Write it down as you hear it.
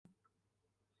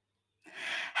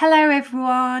Hello,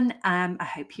 everyone. I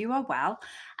hope you are well.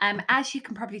 As you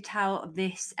can probably tell,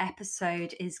 this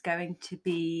episode is going to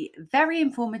be very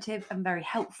informative and very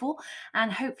helpful,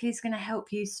 and hopefully, it's going to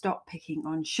help you stop picking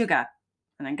on sugar.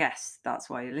 And I guess that's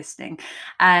why you're listening.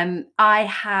 I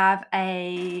have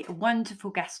a wonderful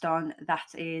guest on, that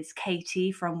is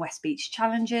Katie from West Beach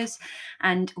Challenges,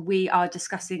 and we are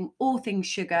discussing all things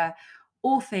sugar,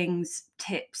 all things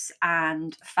tips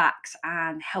and facts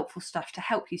and helpful stuff to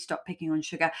help you stop picking on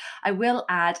sugar. I will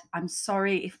add, I'm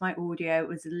sorry if my audio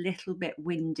was a little bit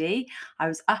windy. I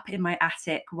was up in my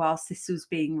attic whilst this was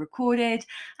being recorded,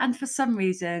 and for some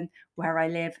reason where I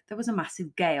live there was a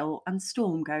massive gale and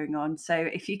storm going on, so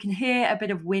if you can hear a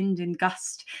bit of wind and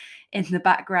gust in the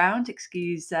background,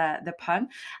 excuse the pun,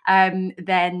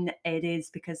 then it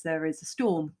is because there is a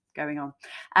storm going on.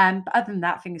 But other than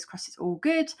that, fingers crossed it's all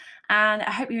good, and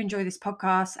I hope you enjoy this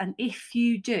podcast. And if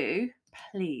you do,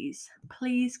 please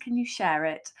can you share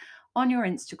it on your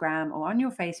Instagram or on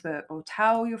your Facebook, or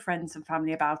tell your friends and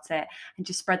family about it, and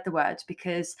just spread the word,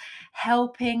 because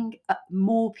helping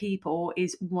more people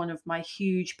is one of my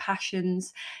huge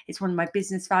passions. It's one of my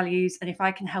business values, and if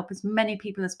I can help as many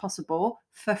people as possible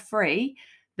for free,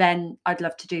 then I'd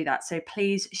love to do that. So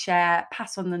please share,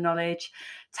 pass on the knowledge,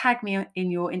 tag me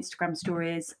in your Instagram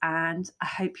stories, and I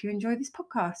hope you enjoy this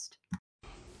podcast.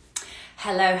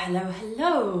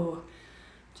 Hello.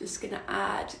 Just going to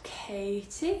add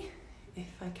Katie,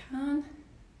 if I can.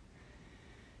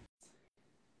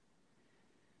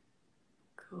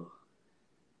 Cool.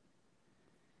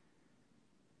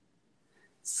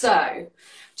 So,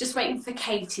 just waiting for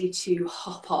Katie to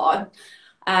hop on.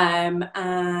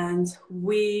 And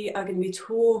we are going to be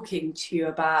talking to you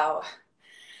about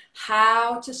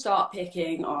how to start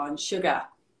picking on sugar.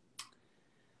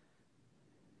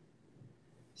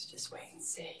 Let's just wait and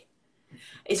see.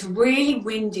 It's really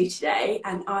windy today,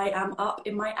 and I am up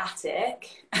in my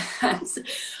attic, and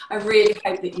I really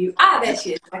hope that you... there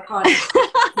she is. I can't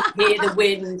hear the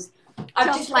wind.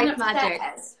 I've just like magic.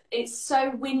 It's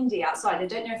so windy outside. I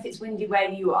don't know if it's windy where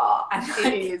you are. And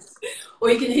it is. All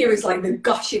you can hear is like the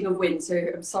gushing of wind. So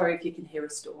I'm sorry if you can hear a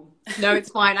storm. No, it's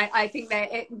fine. I think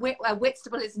that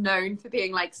Whitstable is known for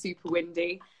being like super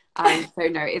windy. So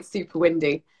no, it's super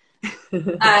windy.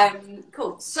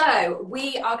 Cool. So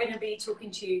we are going to be talking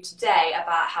to you today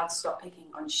about how to stop picking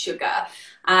on sugar.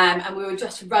 And we were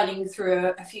just running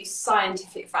through a few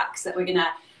scientific facts that we're going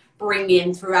to bring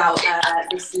in throughout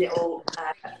this little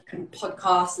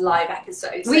podcast live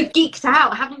episode. So we've geeked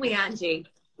out, haven't we, Angie?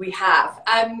 We have.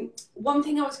 One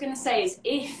thing I was going to say is,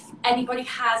 if anybody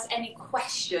has any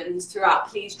questions throughout,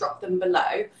 please drop them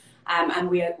below, and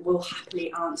we will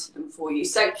happily answer them for you.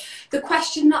 So the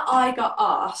question that I got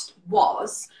asked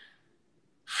was,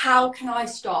 how can I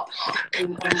stop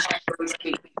picking on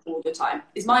sugar all the time?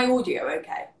 Is my audio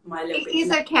okay? It is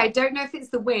okay. I don't know if it's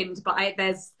the wind, but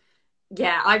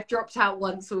yeah, I've dropped out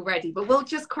once already, but we'll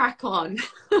just crack on.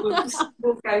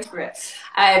 we'll go for it.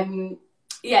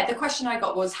 Yeah, the question I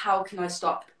got was, how can I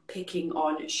stop picking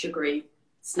on sugary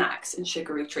snacks and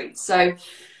sugary treats? So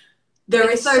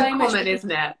it's so common, isn't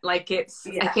it? Like yeah.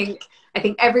 I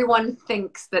think everyone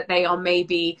thinks that they are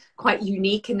maybe quite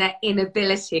unique in their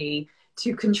inability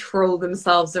to control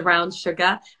themselves around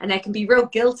sugar, and there can be real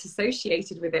guilt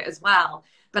associated with it as well.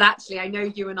 But actually, I know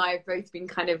you and I have both been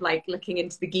kind of like looking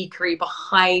into the geekery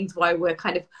behind why we're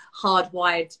kind of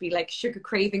hardwired to be like sugar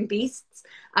craving beasts.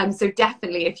 So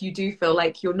definitely, if you do feel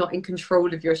like you're not in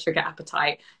control of your sugar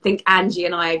appetite, I think Angie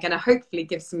and I are going to hopefully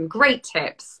give some great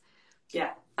tips.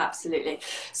 Yeah, absolutely.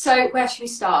 So where should we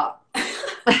start? I'm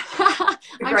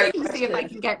just going to see if I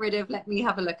can get rid of, let me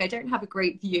have a look. I don't have a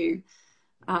great view.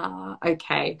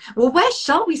 Okay, well, where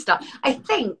shall we start? I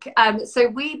think so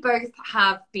we both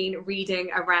have been reading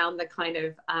around the kind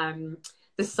of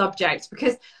the subject,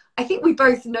 because I think we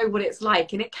both know what it's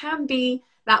like, and it can be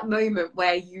that moment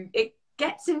where it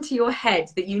gets into your head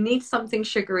that you need something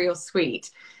sugary or sweet,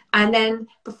 and then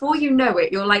before you know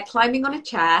it, you're like climbing on a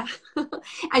chair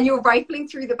and you're rifling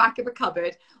through the back of a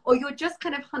cupboard, or you're just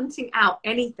kind of hunting out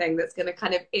anything that's going to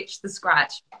kind of itch the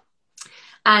scratch.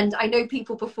 And I know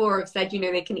people before have said,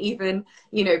 they can even,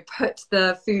 put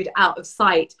the food out of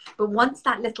sight. But once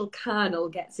that little kernel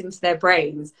gets into their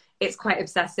brains, it's quite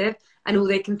obsessive. And all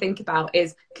they can think about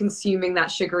is consuming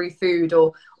that sugary food,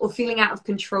 or feeling out of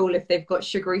control if they've got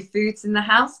sugary foods in the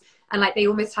house. And like they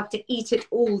almost have to eat it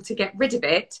all to get rid of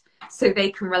it so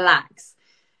they can relax.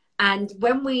 And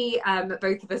when we,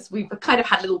 both of us, we've kind of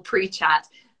had a little pre-chat.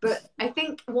 But I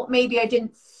think what maybe I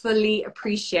didn't fully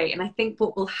appreciate, and I think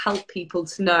what will help people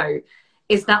to know,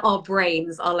 is that our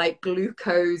brains are like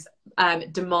glucose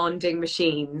demanding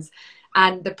machines.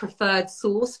 and the preferred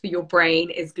source for your brain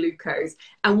is glucose.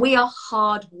 And we are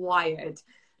hardwired,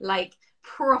 like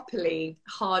properly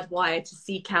hardwired, to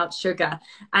seek out sugar.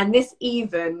 And this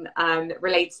even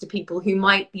relates to people who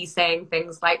might be saying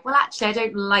things like, well, actually, I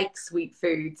don't like sweet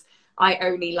foods. I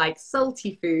only like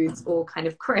salty foods or kind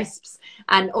of crisps.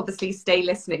 And obviously stay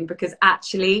listening, because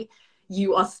actually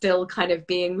you are still kind of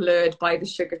being lured by the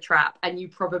sugar trap, and you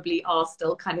probably are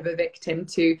still kind of a victim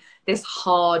to this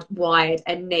hardwired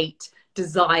innate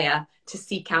desire to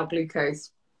seek out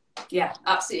glucose. Yeah,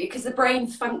 absolutely. Because the brain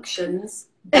functions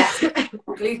best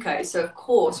on glucose. So of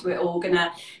course we're all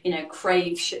gonna, you know,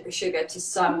 crave sugar to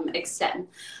some extent.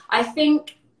 I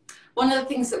think one of the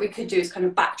things that we could do is kind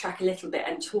of backtrack a little bit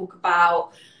and talk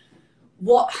about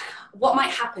what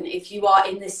might happen if you are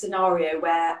in this scenario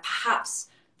where perhaps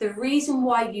the reason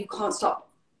why you can't stop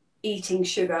eating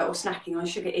sugar or snacking on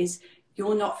sugar is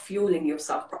you're not fueling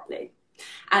yourself properly.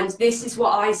 And this is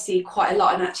what I see quite a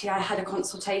lot. And actually I had a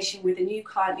consultation with a new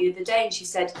client the other day, and she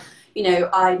said, you know,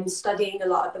 I'm studying a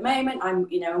lot at the moment. I'm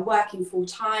working full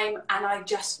time, and I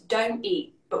just don't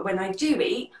eat. But when I do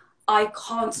eat, I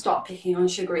can't stop picking on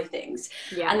sugary things.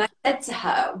 Yeah. And I said to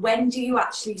her, when do you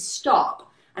actually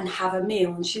stop and have a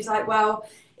meal? And she's like, well,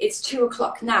 it's 2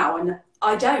 o'clock now and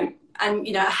I don't. And,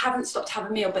 you know, I haven't stopped to have a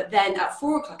meal, but then at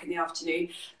 4 o'clock in the afternoon,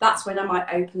 that's when I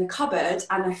might open the cupboard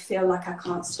and I feel like I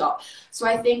can't stop. So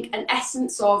I think an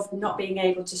essence of not being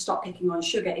able to stop picking on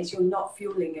sugar is you're not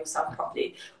fueling yourself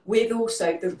properly with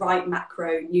also the right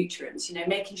macronutrients, you know,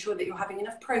 making sure that you're having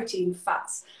enough protein,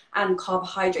 fats and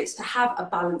carbohydrates to have a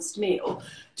balanced meal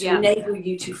to enable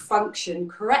you to function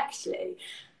correctly.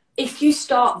 If you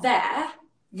start there,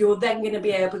 you're then going to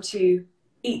be able to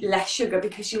eat less sugar,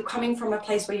 because you're coming from a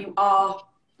place where you are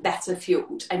better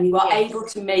fueled and you are able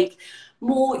to make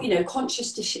more, you know,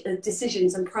 conscious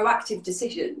decisions and proactive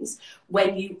decisions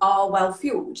when you are well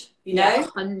fueled, you know. Yeah,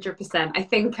 100%. I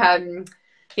think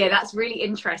that's really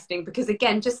interesting, because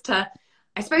again, just to,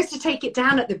 I suppose, to take it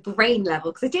down at the brain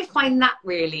level, because I did find that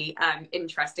really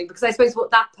interesting, because I suppose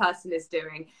what that person is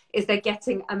doing is they're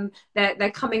getting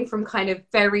they're coming from kind of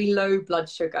very low blood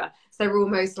sugar. So they're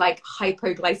almost like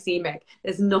hypoglycemic.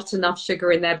 There's not enough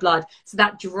sugar in their blood. So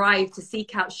that drive to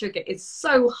seek out sugar is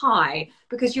so high,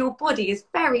 because your body is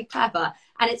very clever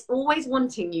and it's always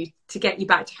wanting you to get you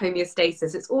back to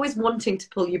homeostasis. It's always wanting to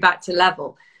pull you back to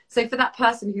level. So for that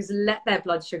person who's let their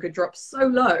blood sugar drop so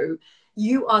low,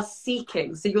 you are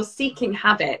seeking. So your seeking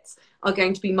habits are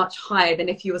going to be much higher than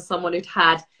if you were someone who'd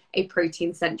had a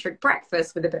protein-centric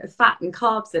breakfast with a bit of fat and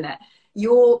carbs in it.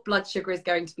 Your blood sugar is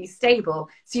going to be stable.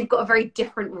 So you've got a very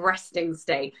different resting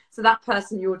state. So that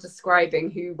person you're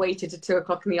describing who waited to 2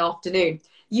 o'clock in the afternoon,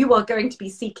 you are going to be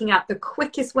seeking out the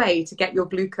quickest way to get your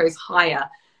glucose higher.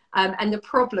 And the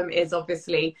problem is,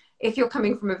 obviously, if you're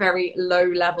coming from a very low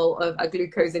level of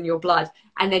glucose in your blood,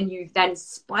 and then you then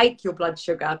spike your blood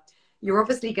sugar, you're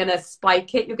obviously going to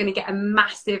spike it. You're going to get a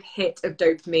massive hit of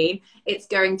dopamine. It's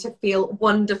going to feel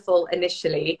wonderful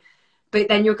initially, but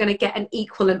then you're going to get an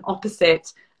equal and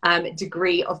opposite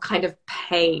degree of kind of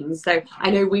pain. So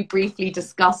I know we briefly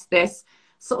discussed this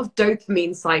sort of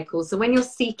dopamine cycle. So when you're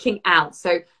seeking out,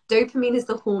 so dopamine is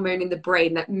the hormone in the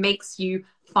brain that makes you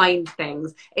find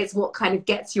things. It's what kind of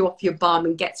gets you off your bum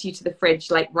and gets you to the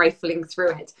fridge, like rifling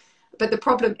through it. But the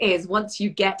problem is, once you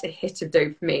get a hit of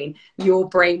dopamine, your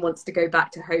brain wants to go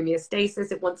back to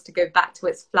homeostasis. It wants to go back to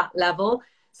its flat level.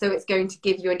 So it's going to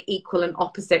give you an equal and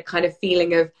opposite kind of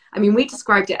feeling of, I mean, we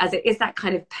described it as it is that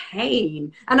kind of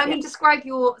pain. And I mean, describe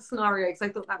your scenario, because I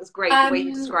thought that was great, the way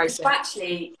you described it.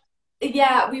 Actually,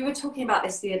 yeah, we were talking about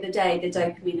this the other day, the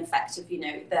dopamine effect of, you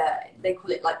know, they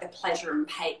call it like the pleasure and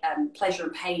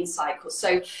pain cycle.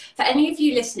 So for any of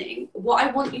you listening, what I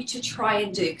want you to try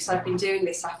and do, because I've been doing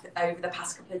this over the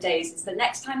past couple of days, is the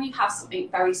next time you have something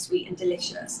very sweet and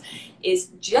delicious, is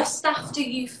just after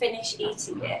you finish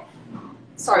eating it.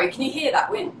 Sorry, can you hear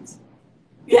that wind?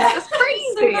 Yeah, that's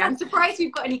crazy. I'm surprised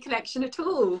you've got any connection at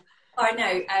all. I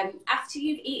know. After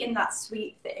you've eaten that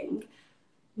sweet thing,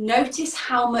 notice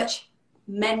how much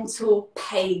mental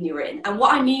pain you're in. And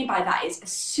what I mean by that is,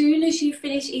 as soon as you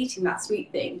finish eating that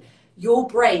sweet thing, your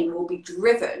brain will be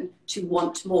driven to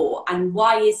want more. And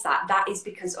why is that? That is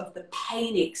because of the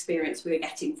pain experience we're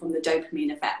getting from the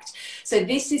dopamine effect. So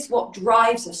this is what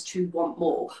drives us to want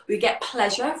more. We get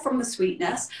pleasure from the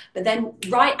sweetness, but then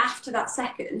right after that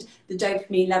second, the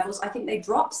dopamine levels, I think they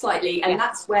drop slightly, and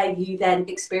that's where you then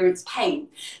experience pain.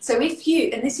 So if you,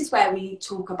 and this is where we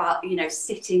talk about, you know,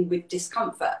 sitting with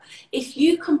discomfort. If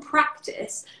you can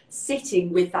practice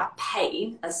sitting with that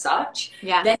pain as such,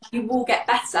 then you will get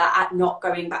better at not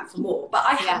going back for more. But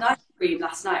I cream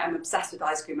last night. I'm obsessed with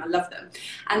ice cream. I love them.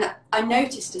 And I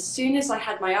noticed as soon as I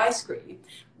had my ice cream,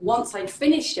 once I'd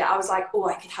finished it, I was like, oh,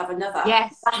 I could have another.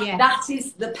 Yes, that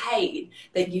is the pain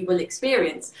that you will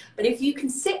experience. But if you can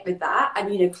sit with that,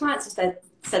 and, you know, clients have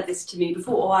said this to me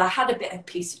before, or I had a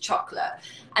piece of chocolate,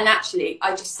 and actually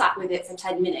I just sat with it for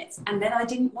 10 minutes, and then I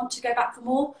didn't want to go back for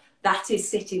more. That is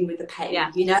sitting with the pain,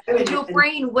 you know? But your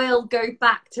brain will go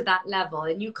back to that level,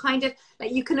 and you kind of,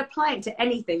 like, you can apply it to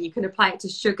anything. You can apply it to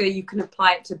sugar, you can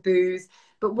apply it to booze.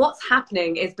 But what's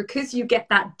happening is, because you get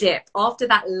that dip, after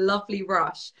that lovely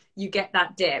rush, you get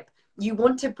that dip, you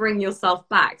want to bring yourself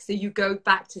back. So you go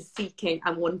back to seeking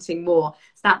and wanting more.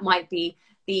 So that might be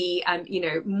the, you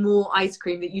know, more ice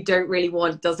cream that you don't really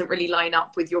want, doesn't really line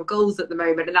up with your goals at the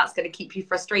moment, and that's going to keep you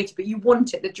frustrated, but you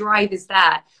want it, the drive is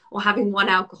there. Or having one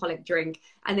alcoholic drink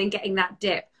and then getting that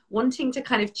dip, wanting to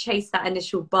kind of chase that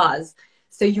initial buzz,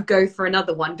 so you go for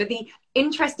another one. But the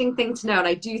interesting thing to know, and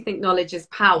I do think knowledge is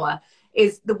power,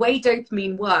 is the way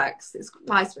dopamine works.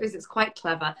 I suppose it's quite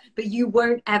clever, but you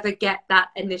won't ever get that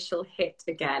initial hit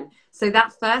again. So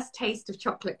that first taste of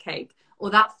chocolate cake, or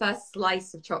that first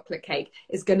slice of chocolate cake,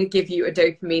 is going to give you a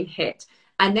dopamine hit.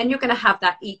 And then you're going to have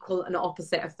that equal and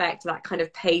opposite effect, that kind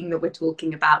of pain that we're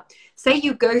talking about. Say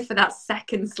you go for that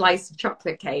second slice of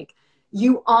chocolate cake,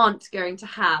 you aren't going to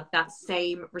have that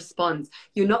same response.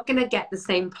 You're not going to get the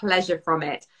same pleasure from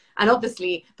it. And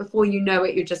obviously, before you know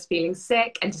it, you're just feeling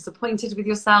sick and disappointed with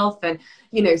yourself and,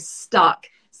 you know, stuck.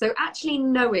 So actually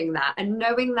knowing that, and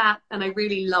I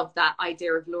really love that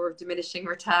idea of law of diminishing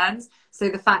returns. So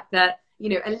the fact that, you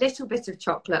know, a little bit of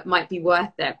chocolate might be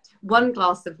worth it. One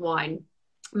glass of wine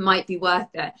might be worth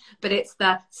it, but it's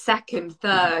the second,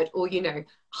 third, or, you know,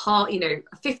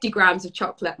 50 grams of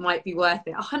chocolate might be worth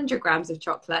it. 100 grams of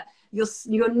chocolate,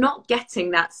 you're not getting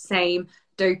that same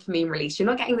dopamine release. You're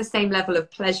not getting the same level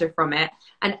of pleasure from it.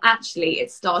 And actually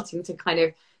it's starting to kind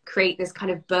of create this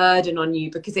kind of burden on you,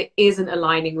 because it isn't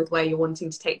aligning with where you're wanting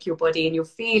to take your body, and you're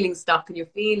feeling stuck and you're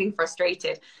feeling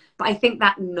frustrated. But I think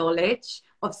that knowledge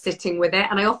of sitting with it,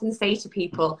 and I often say to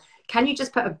people, can you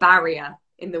just put a barrier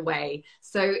in the way?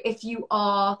 So if you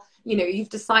are, you know, you've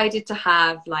decided to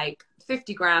have like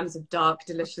 50 grams of dark,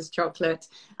 delicious chocolate.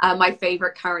 My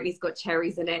favorite currently has got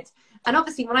cherries in it. And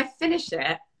obviously when I finish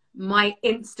it,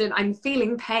 I'm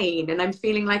feeling pain and I'm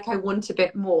feeling like I want a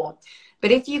bit more.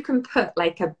 But if you can put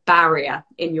like a barrier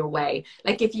in your way,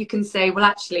 like if you can say, well,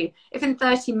 actually, if in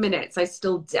 30 minutes I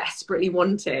still desperately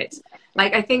want it,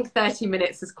 like I think 30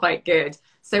 minutes is quite good.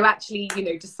 So actually, you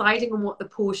know, deciding on what the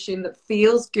portion that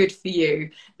feels good for you,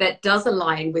 that does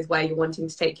align with where you're wanting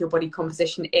to take your body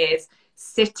composition is,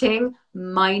 sitting,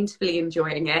 mindfully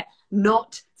enjoying it,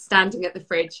 not standing at the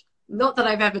fridge. Not that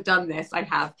I've ever done this, I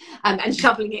have, and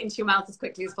shoveling it into your mouth as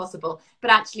quickly as possible,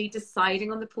 but actually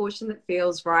deciding on the portion that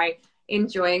feels right,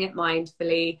 enjoying it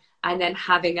mindfully, and then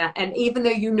and even though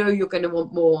you know you're going to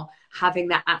want more, having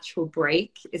that actual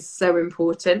break is so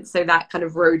important. So that kind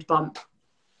of road bump.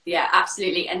 Yeah,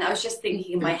 absolutely. And I was just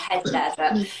thinking in my head there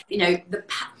that, you know,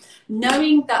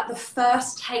 knowing that the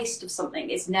first taste of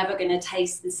something is never going to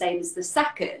taste the same as the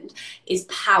second is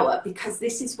power, because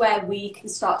this is where we can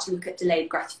start to look at delayed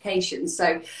gratification.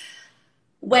 So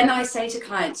when I say to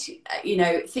clients, you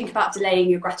know, think about delaying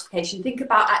your gratification, think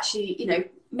about actually, you know,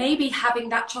 maybe having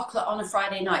that chocolate on a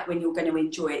Friday night when you're going to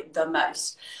enjoy it the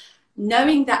most.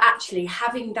 Knowing that actually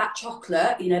having that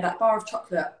chocolate, you know, that bar of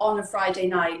chocolate on a Friday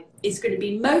night is going to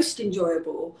be most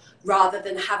enjoyable, rather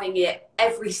than having it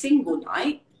every single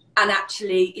night. And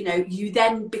actually, you know, you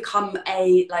then become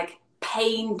a like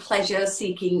pain, pleasure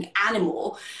seeking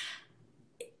animal.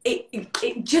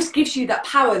 It just gives you that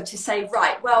power to say,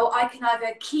 right, well, I can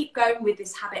either keep going with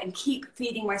this habit and keep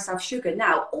feeding myself sugar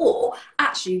now, or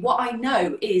actually what I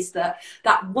know is that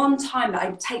one time that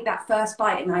I take that first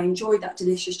bite and I enjoy that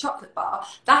delicious chocolate bar,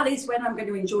 that is when I'm going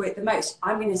to enjoy it the most.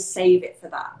 I'm going to save it for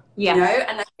that, you know?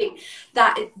 And I think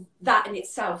that in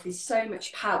itself is so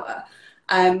much power.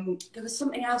 There was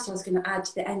something else I was going to add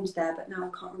to the end there, but now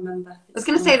I can't remember. I was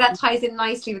going to say that ties in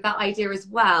nicely with that idea as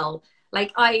well.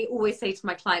 Like I always say to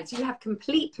my clients, you have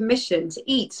complete permission to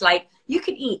eat. Like you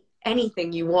can eat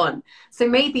anything you want. So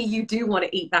maybe you do want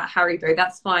to eat that Haribo,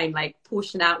 that's fine. Like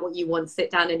portion out what you want, sit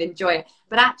down and enjoy it.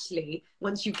 But actually,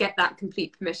 once you get that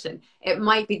complete permission, it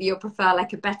might be that you'll prefer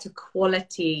like a better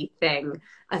quality thing,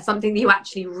 something that you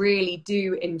actually really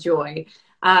do enjoy.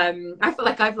 I feel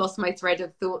like I've lost my thread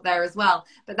of thought there as well.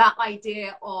 But that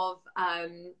idea of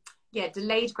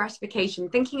delayed gratification,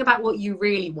 thinking about what you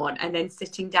really want and then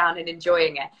sitting down and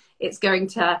enjoying it, it's going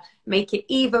to make it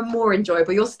even more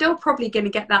enjoyable. You're still probably going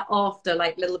to get that after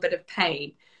like little bit of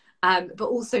pain, but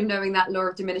also knowing that law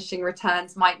of diminishing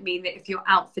returns might mean that if you're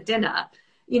out for dinner,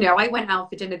 you know, I went out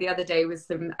for dinner the other day with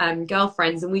some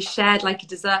girlfriends, and we shared like a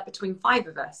dessert between 5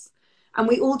 of us, and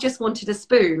we all just wanted a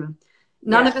spoon.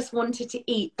 None of us wanted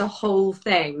to eat the whole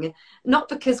thing, not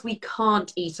because we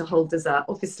can't eat a whole dessert.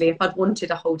 Obviously, if I'd wanted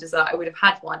a whole dessert, I would have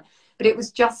had one, but it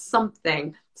was just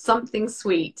something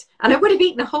sweet, and I would have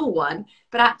eaten a whole one,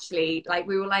 but actually, like,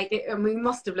 we were like, and we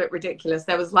must have looked ridiculous.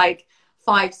 There was like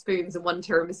 5 spoons and 1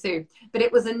 tiramisu, but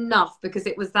it was enough because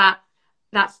it was that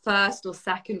first or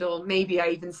second, or maybe I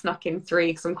even snuck in 3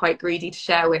 because I'm quite greedy to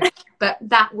share with, but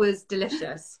that was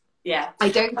delicious. Yeah. I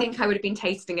don't think I would have been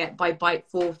tasting it by bite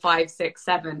 4, 5, 6,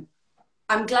 7.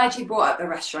 I'm glad you brought up the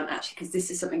restaurant, actually, because this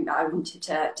is something that I wanted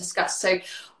to discuss. So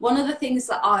one of the things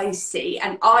that I see,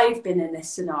 and I've been in this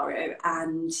scenario,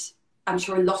 and I'm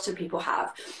sure a lot of people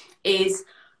have, is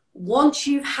once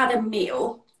you've had a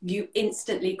meal, you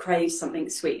instantly crave something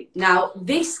sweet. Now,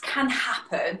 this can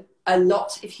happen a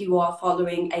lot if you are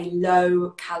following a low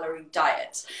calorie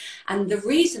diet, and the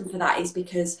reason for that is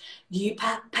because you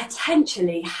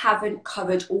potentially haven't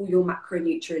covered all your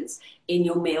macronutrients in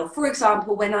your meal. For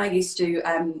example, when I used to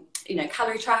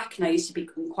calorie track, and I used to be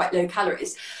quite low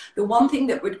calories, the one thing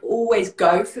that would always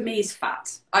go for me is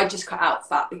fat. I just cut out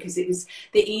fat because it was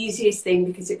the easiest thing,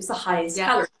 because it was the highest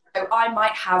calorie. So I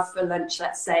might have for lunch,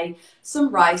 let's say,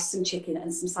 some rice, some chicken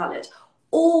and some salad.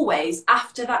 Always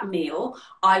after that meal,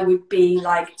 I would be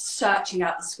like searching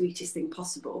out the sweetest thing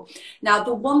possible. Now,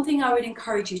 the one thing I would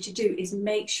encourage you to do is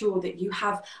make sure that you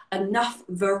have enough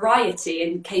variety,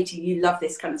 and Katie, you love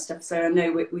this kind of stuff, so I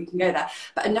know we can go there,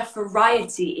 but enough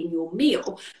variety in your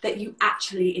meal that you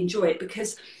actually enjoy it,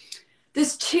 because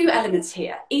there's 2 elements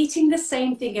here. Eating the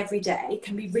same thing every day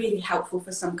can be really helpful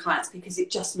for some clients because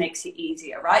it just makes it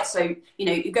easier, right? So, you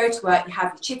know, you go to work, you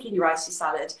have your chicken, your rice, your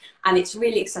salad, and it's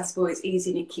really accessible, it's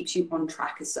easy, and it keeps you on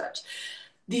track as such.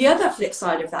 The other flip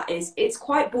side of that is it's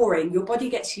quite boring. Your body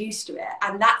gets used to it.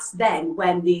 And that's then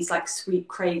when these like sweet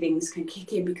cravings can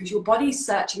kick in, because your body's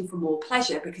searching for more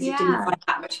pleasure because it didn't find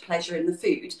that much pleasure in the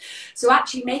food. So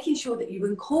actually making sure that you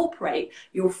incorporate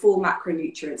your full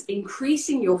macronutrients,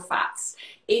 increasing your fats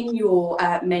in your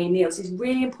main meals is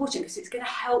really important, because it's going to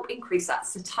help increase that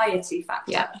satiety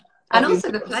factor. Yeah. And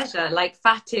also the pleasure, like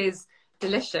fat is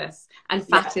delicious and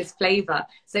fat is flavor.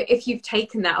 So if you've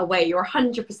taken that away, you're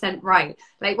 100% right.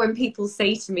 Like when people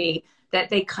say to me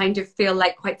that they kind of feel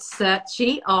like quite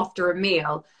searchy after a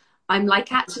meal, I'm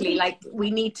like, actually, like we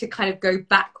need to kind of go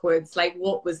backwards. Like,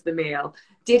 what was the meal?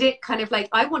 Did it kind of like,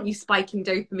 I want you spiking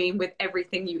dopamine with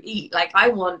everything you eat. Like I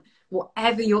want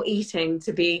whatever you're eating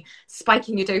to be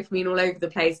spiking your dopamine all over the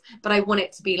place, but I want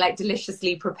it to be like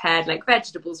deliciously prepared, like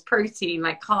vegetables, protein,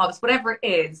 like carbs, whatever it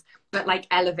is, but like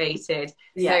elevated.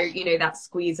 So, you know, that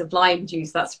squeeze of lime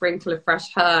juice, that sprinkle of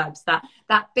fresh herbs, that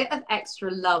bit of extra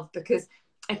love, because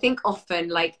I think often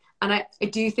like, and I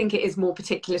do think it is more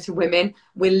particular to women,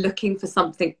 we're looking for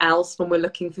something else when we're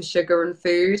looking for sugar and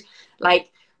food.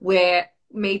 Like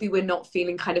maybe we're not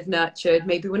feeling kind of nurtured,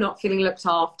 maybe we're not feeling looked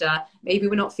after, maybe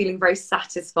we're not feeling very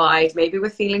satisfied, maybe we're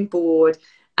feeling bored.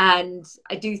 And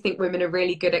I do think women are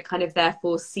really good at kind of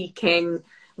therefore seeking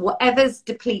whatever's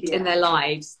depleted in their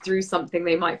lives through something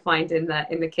they might find in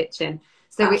the kitchen.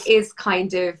 So it is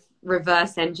kind of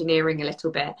reverse engineering a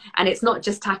little bit, and it's not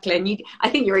just tackling I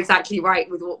think you're exactly right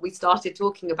with what we started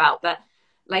talking about, that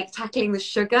like tackling the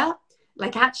sugar,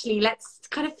 like actually let's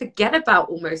kind of forget about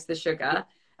almost the sugar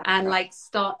and like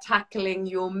start tackling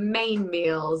your main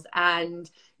meals and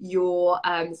your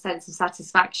sense of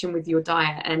satisfaction with your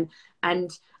diet.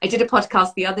 And I did a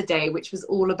podcast the other day which was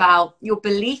all about your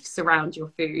beliefs around your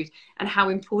food and how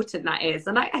important that is.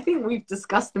 And I think we've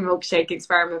discussed the milkshake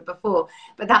experiment before,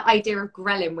 but that idea of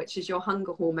ghrelin, which is your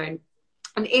hunger hormone.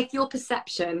 And if your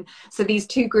perception, so these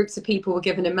 2 groups of people were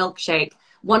given a milkshake,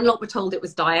 one lot were told it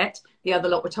was diet, the other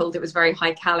lot were told it was very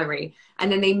high calorie.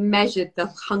 And then they measured the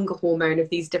hunger hormone of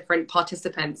these different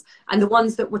participants. And the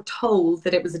ones that were told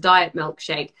that it was a diet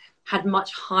milkshake had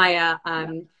much higher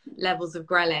levels of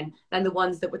ghrelin than the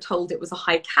ones that were told it was a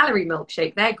high calorie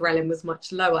milkshake. Their ghrelin was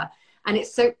much lower. And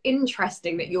it's so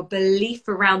interesting that your belief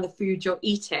around the food you're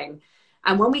eating,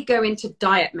 and when we go into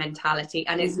diet mentality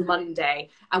and it's Monday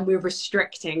and we're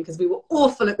restricting because we were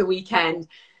awful at the weekend,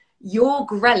 your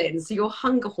ghrelin, so your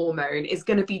hunger hormone, is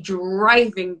going to be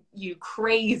driving you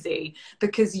crazy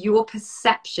because your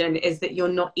perception is that you're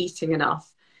not eating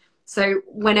enough. So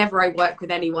whenever I work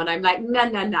with anyone, I'm like, no,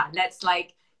 let's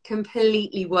like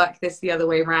completely work this the other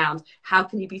way around. How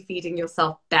can you be feeding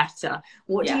yourself better?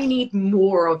 What do you need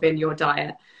more of in your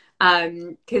diet?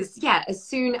 Because as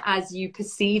soon as you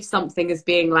perceive something as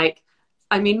being like,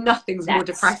 I mean, nothing's more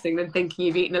depressing than thinking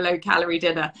you've eaten a low calorie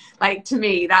dinner. Like to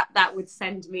me, that would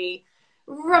send me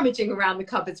rummaging around the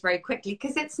cupboards very quickly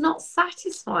because it's not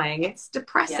satisfying. It's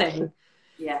depressing.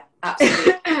 Yeah,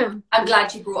 absolutely. I'm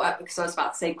glad you brought up, because I was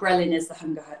about to say ghrelin is the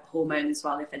hunger hormone as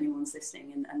well, if anyone's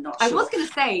listening and not sure. I was going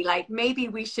to say, like, maybe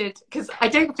we should, because I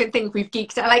don't think we've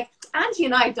geeked out. Like, Angie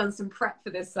and I have done some prep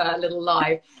for this little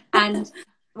live, and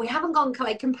we haven't gone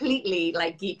like completely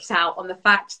like geeked out on the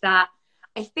fact that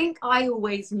I think I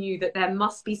always knew that there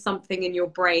must be something in your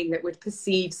brain that would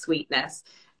perceive sweetness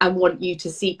and want you to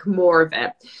seek more of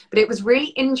it. But it was really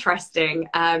interesting.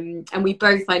 And we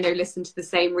both, I know, listened to the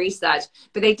same research,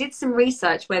 but they did some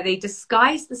research where they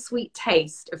disguised the sweet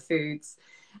taste of foods,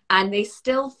 and they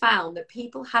still found that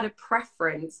people had a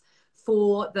preference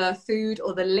for the food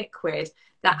or the liquid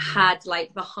that had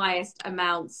like the highest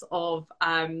amounts of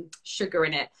sugar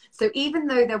in it. So even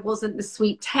though there wasn't the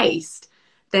sweet taste,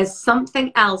 there's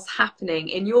something else happening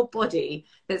in your body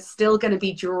that's still going to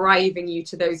be driving you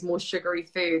to those more sugary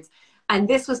foods. And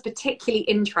this was particularly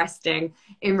interesting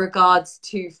in regards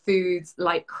to foods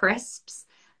like crisps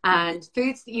and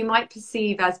foods that you might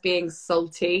perceive as being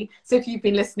salty. So if you've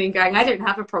been listening going, I don't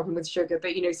have a problem with sugar,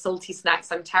 but you know, salty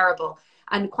snacks, I'm terrible.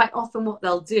 And quite often what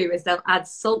they'll do is they'll add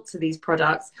salt to these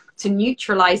products to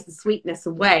neutralize the sweetness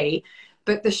away.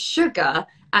 But the sugar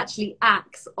actually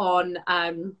acts on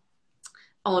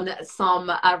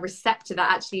some receptor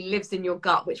that actually lives in your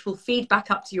gut, which will feed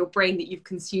back up to your brain that you've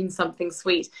consumed something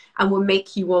sweet and will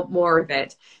make you want more of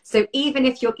it. So even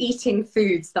if you're eating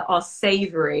foods that are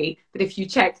savory, but if you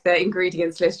check the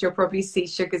ingredients list, you'll probably see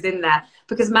sugars in there,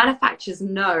 because manufacturers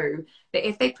know that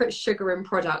if they put sugar in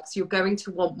products, you're going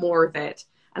to want more of it.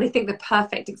 And I think the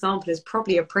perfect example is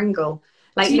probably a Pringle.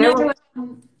 Like,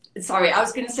 sorry, I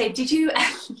was going to say, did you,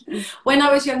 when I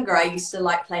was younger, I used to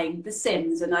like playing The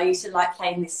Sims, and I used to like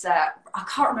playing this, I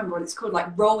can't remember what it's called,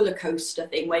 like roller coaster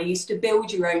thing, where you used to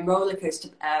build your own roller coaster,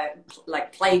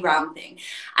 like playground thing.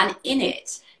 And in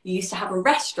it, you used to have a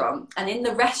restaurant, and in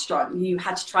the restaurant, you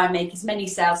had to try and make as many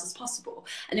sales as possible.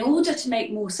 And in order to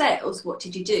make more sales, what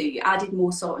did you do? You added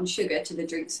more salt and sugar to the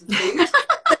drinks and food.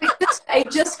 It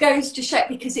just goes to show,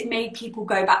 because it made people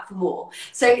go back for more.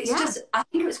 So it's just, I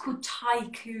think it was called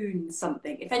Tycoon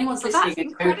something. If anyone's listening, that's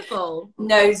incredible.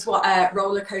 Knows what a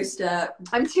roller coaster.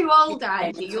 I'm too old,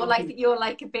 Angie. You're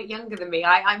like a bit younger than me.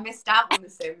 I missed out on The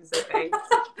Sims, I think.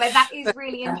 But that is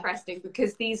really interesting,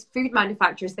 because these food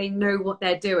manufacturers, they know what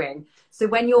they're doing. So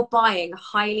when you're buying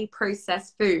highly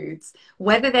processed foods,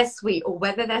 whether they're sweet or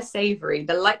whether they're savory,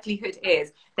 the likelihood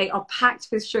is they are packed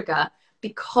with sugar,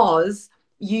 because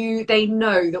they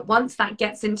know that once that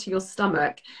gets into your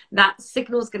stomach, that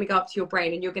signal is going to go up to your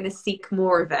brain and you're going to seek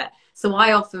more of it. So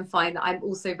I often find that I'm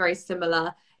also very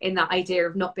similar in that idea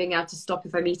of not being able to stop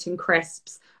if I'm eating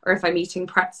crisps or if I'm eating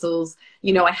pretzels.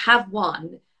 You know, I have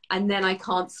one and then I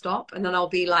can't stop, and then I'll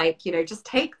be like, you know, just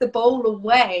take the bowl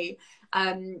away.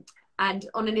 And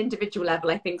on an individual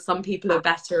level, I think some people are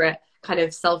better at kind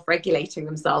of self-regulating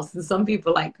themselves, and some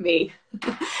people like me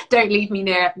don't leave me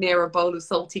near a bowl of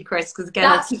salty crisps, because again,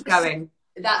 I'll keep going.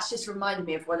 That's just reminded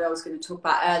me of what I was going to talk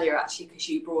about earlier, actually, because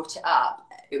you brought it up.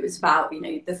 It was about, you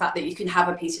know, the fact that you can have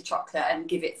a piece of chocolate and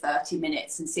give it 30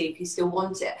 minutes and see if you still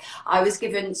want it. I was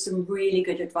given some really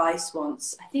good advice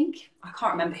once. I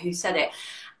can't remember who said it,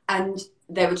 and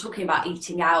they were talking about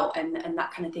eating out and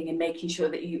that kind of thing, and making sure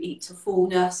that you eat to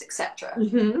fullness, etc.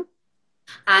 Mm-hmm.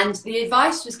 And the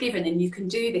advice was given, and you can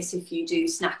do this if you do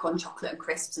snack on chocolate and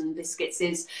crisps and biscuits,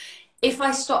 is if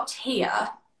I stopped here,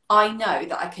 I know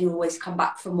that I can always come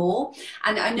back for more.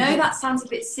 And I know that sounds a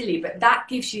bit silly, but that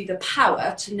gives you the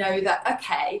power to know that,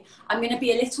 okay, I'm going to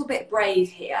be a little bit brave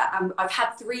here. I've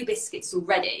had 3 biscuits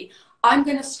already. I'm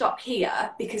going to stop here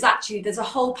because actually there's a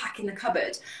whole pack in the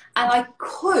cupboard, and I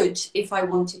could, if I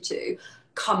wanted to,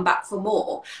 come back for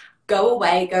more. Go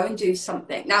away, go and do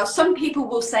something. Now, some people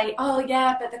will say, oh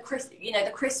yeah, but the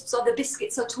crisps or the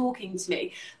biscuits are talking to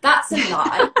me. That's a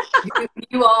lie.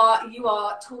 you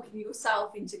are talking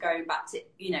yourself into going back to,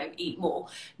 you know, eat more.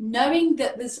 Knowing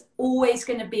that there's always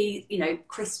going to be, you know,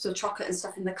 crisps or chocolate and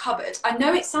stuff in the cupboard. I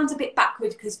know it sounds a bit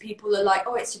backward because people are like,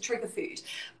 oh, it's a trigger food,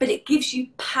 but it gives you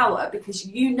power, because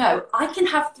you know, I can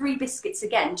have 3 biscuits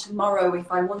again tomorrow if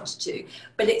I wanted to,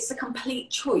 but it's a complete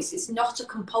choice. It's not a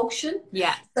compulsion.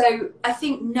 Yeah. So I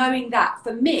think knowing that,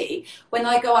 for me, when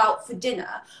I go out for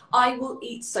dinner, I will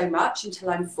eat so much until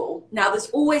I'm full. Now, there's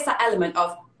always that element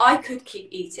of, I could keep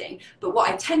eating, but what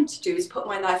I tend to do is put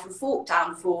my knife and fork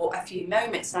down for a few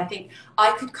moments, and I think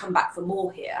I could come back for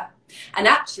more here. And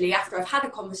actually, after I've had a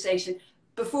conversation,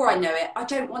 before I know it, I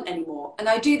don't want any more. And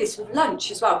I do this with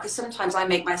lunch as well, because sometimes I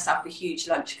make myself a huge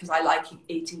lunch because I like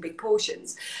eating big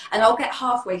portions. And I'll get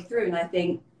halfway through and I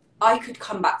think, I could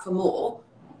come back for more.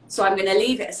 So I'm going to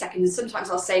leave it a second. And sometimes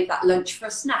I'll save that lunch for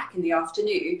a snack in the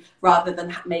afternoon rather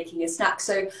than making a snack.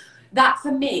 So that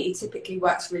for me typically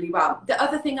works really well. The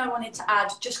other thing I wanted to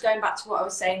add, just going back to what I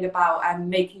was saying about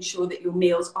making sure that your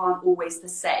meals aren't always the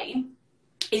same,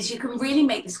 is you can really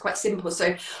make this quite simple.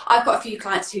 So I've got a few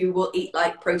clients who will eat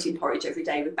like protein porridge every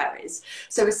day with berries.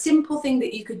 So a simple thing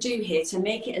that you could do here to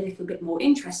make it a little bit more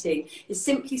interesting is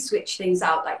simply switch things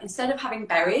out. Like instead of having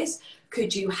berries,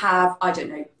 could you have, I don't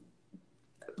know,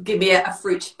 give me a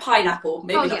fruit, pineapple,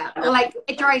 maybe. Oh yeah, or like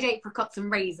a dried apricots and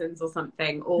raisins or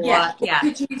something. Or yeah.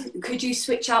 Could you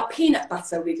switch out peanut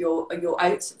butter with your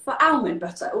oats for almond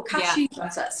butter or cashew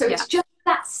butter? So it's just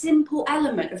that simple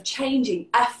element of changing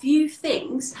a few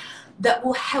things that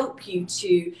will help you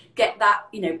to get that,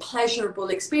 you know, pleasurable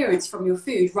experience from your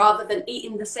food rather than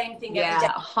eating the same thing every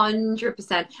day.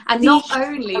 100%. And not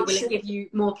only will it give you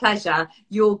more pleasure,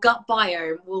 your gut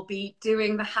biome will be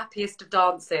doing the happiest of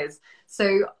dances.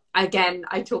 So again,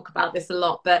 I talk about this a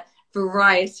lot, but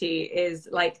variety is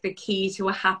like the key to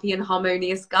a happy and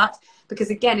harmonious gut.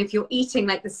 Because again, if you're eating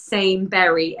like the same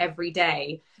berry every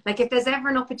day, like if there's ever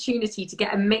an opportunity to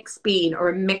get a mixed bean or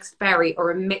a mixed berry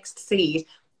or a mixed seed,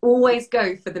 always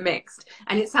go for the mixed.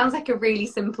 And it sounds like a really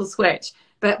simple switch,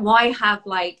 but why have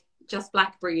like just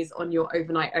blackberries on your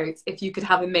overnight oats if you could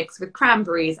have a mix with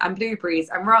cranberries and blueberries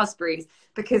and raspberries?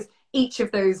 Because each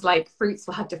of those like fruits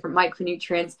will have different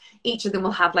micronutrients. Each of them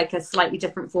will have like a slightly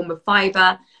different form of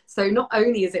fiber. So not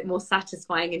only is it more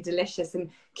satisfying and delicious and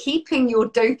keeping your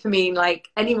dopamine, like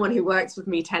anyone who works with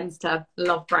me tends to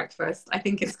love breakfast. I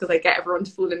think it's because I get everyone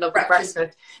to fall in love with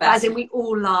breakfast. As in we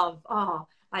all love,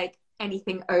 like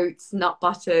anything oats, nut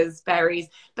butters, berries,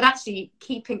 but actually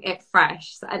keeping it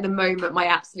fresh. So at the moment, my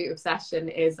absolute obsession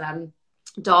is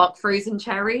dark frozen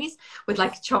cherries with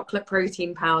like a chocolate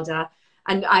protein powder.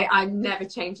 And I'm never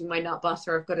changing my nut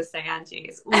butter, I've got to say, Angie.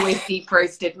 It's always deep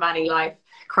roasted Manny Life.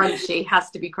 Crunchy, has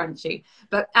to be crunchy.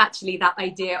 But actually that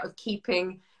idea of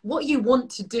keeping what you want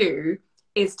to do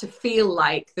is to feel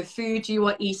like the food you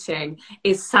are eating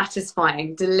is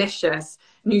satisfying, delicious,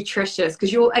 nutritious.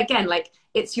 Because you're, again, like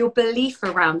it's your belief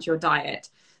around your diet.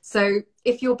 So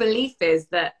if your belief is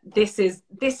that this is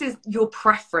your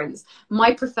preference,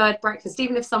 my preferred breakfast,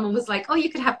 even if someone was like, oh,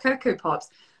 you could have Cocoa Pops,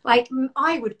 like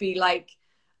I would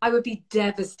be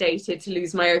devastated to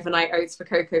lose my overnight oats for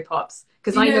Cocoa Pops,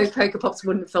 because I know Cocoa Pops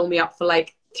wouldn't fill me up for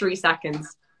like 3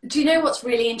 seconds. Do you know what's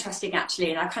really interesting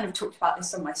actually, and I kind of talked about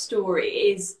this on my story,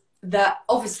 is that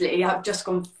obviously I've just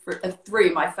gone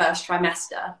through my first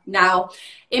trimester. Now,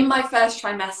 in my first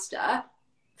trimester,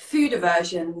 food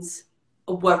aversions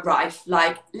were rife.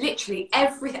 Like literally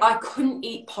everything. I couldn't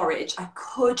eat porridge. I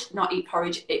could not eat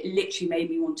porridge. It literally made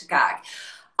me want to gag.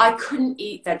 I couldn't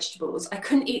eat vegetables. I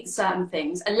couldn't eat certain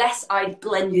things unless I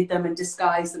blended them and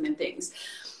disguised them in things.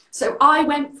 So I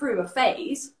went through a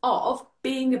phase of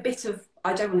being a bit of,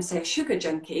 I don't want to say a sugar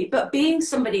junkie, but being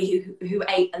somebody who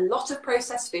ate a lot of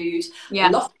processed food, a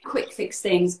lot of quick fix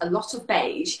things, a lot of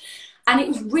beige. And it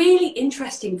was really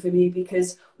interesting for me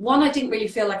because one, I didn't really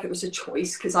feel like it was a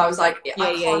choice because I was like,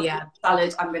 I can't eat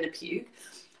salad, I'm going to puke.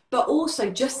 But also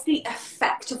just the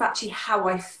effect of actually how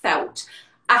I felt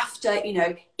after, you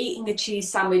know, eating a cheese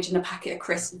sandwich and a packet of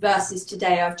crisps versus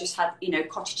today I've just had, you know,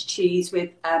 cottage cheese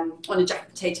with on a jacket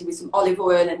potato with some olive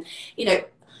oil. And, you know,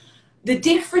 the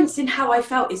difference in how I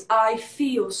felt is I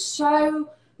feel so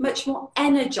much more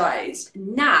energized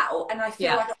now, and I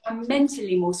feel like I'm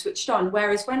mentally more switched on.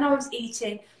 Whereas when I was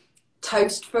eating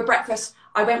toast for breakfast,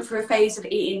 I went through a phase of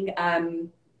eating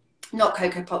not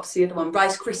Cocoa Pops, the other one,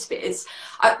 Rice Krispies.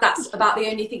 That's about the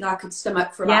only thing I could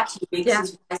stomach for about 2 weeks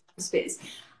is Rice Krispies.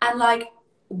 And like,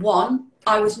 one,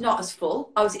 I was not as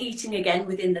full. I was eating again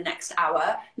within the next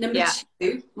hour. Number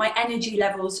two, my energy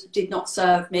levels did not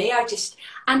serve me.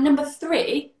 And number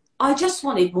three, I just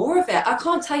wanted more of it. I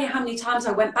can't tell you how many times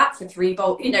I went back for 3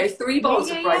 bowls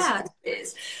of Rice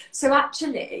Krispies. So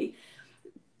actually,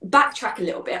 backtrack a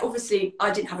little bit. Obviously,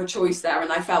 I didn't have a choice there and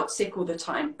I felt sick all the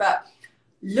time. But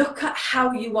look at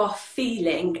how you are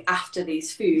feeling after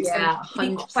these foods. Yeah,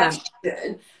 and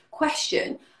 100%.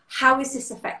 Question, how is this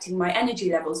affecting my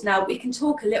energy levels? Now, we can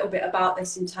talk a little bit about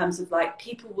this in terms of like,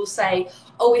 people will say,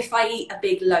 oh, if I eat a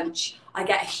big lunch, I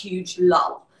get a huge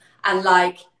lull. And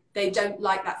like, they don't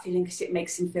like that feeling because it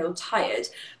makes them feel tired.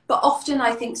 But often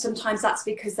I think sometimes that's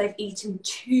because they've eaten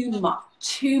too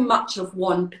much of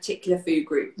one particular food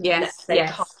group.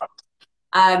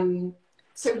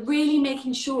 So really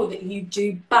making sure that you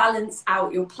do balance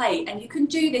out your plate. And you can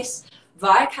do this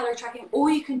via calorie tracking,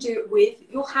 or you can do it with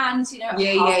your hands, you know,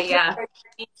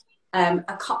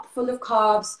 a cup full of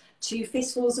carbs, 2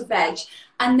 fistfuls of veg,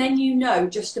 and then you know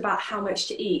just about how much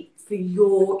to eat for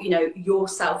your, you know,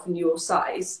 yourself and your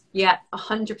size. Yeah,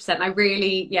 100%. I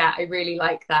really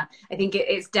like that. I think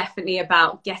it's definitely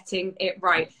about getting it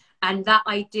right. And that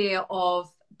idea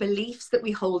of beliefs that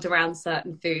we hold around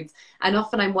certain foods. And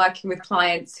often I'm working with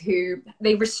clients who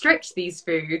they restrict these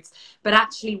foods, but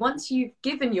actually once you've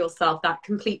given yourself that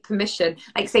complete permission,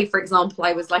 like say for example,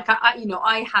 I was like,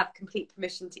 I have complete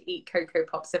permission to eat Cocoa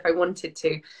Pops if I wanted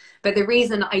to, but the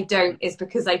reason I don't is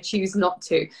because I choose not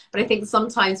to. But I think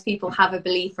sometimes people have a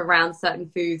belief around certain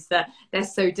foods that they're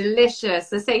so delicious.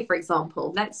 So say for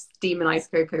example, let's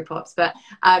demonize Cocoa Pops, but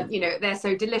they're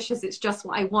so delicious, it's just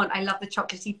what I want. I love the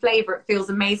chocolatey flavor, it feels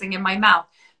amazing in my mouth.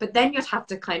 But then you'd have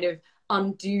to kind of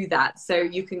undo that so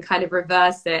you can kind of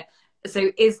reverse it. So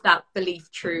is that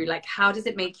belief true? Like, how does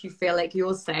it make you feel? Like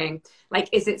you're saying, like,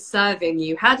 is it serving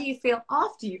you? How do you feel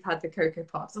after you've had the Cocoa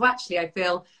Pops? So actually I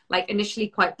feel like initially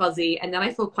quite buzzy, and then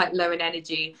I feel quite low in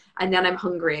energy, and then I'm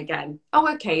hungry again.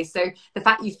 Oh, okay. So the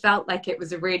fact you felt like it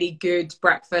was a really good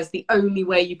breakfast, the only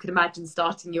way you could imagine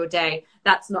starting your day,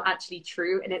 that's not actually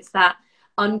true. And it's that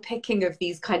unpicking of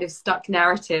these kind of stuck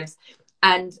narratives.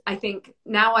 And I think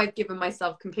now I've given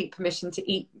myself complete permission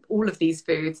to eat all of these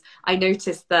foods, I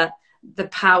noticed that the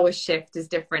power shift is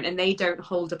different, and they don't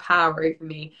hold a power over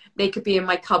me. They could be in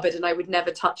my cupboard and I would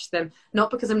never touch them, not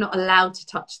because I'm not allowed to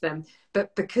touch them,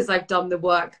 but because I've done the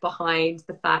work behind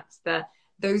the fact that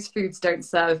those foods don't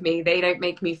serve me. They don't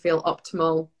make me feel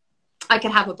optimal. I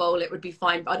could have a bowl, it would be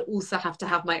fine, but I'd also have to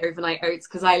have my overnight oats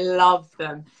because I love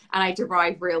them and I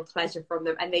derive real pleasure from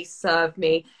them, and they serve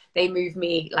me. They move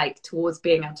me like towards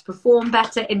being able to perform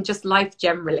better in just life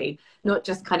generally, not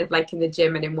just kind of like in the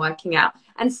gym and in working out.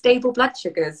 And stable blood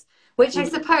sugars, which I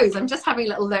suppose, I'm just having a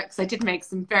little look, because I did make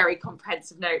some very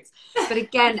comprehensive notes. But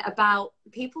again, about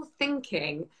people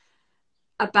thinking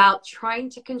about trying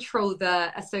to control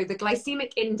so the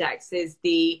glycemic index is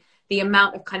the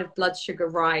amount of kind of blood sugar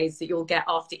rise that you'll get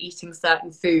after eating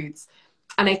certain foods.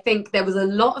 And I think there was a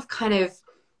lot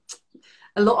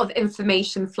of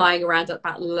information flying around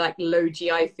about like low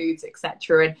GI foods,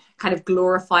 etc., and kind of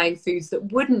glorifying foods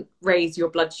that wouldn't raise your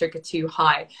blood sugar too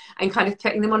high and kind of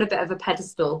putting them on a bit of a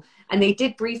pedestal. And they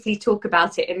did briefly talk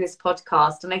about it in this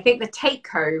podcast. And I think the take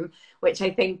home, which I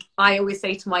think I always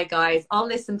say to my guys, I'll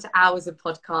listen to hours of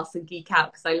podcasts and geek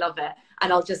out because I love it.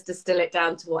 And I'll just distill it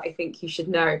down to what I think you should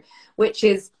know, which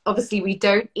is obviously we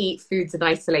don't eat foods in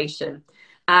isolation.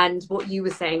 And what you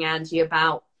were saying, Angie,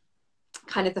 about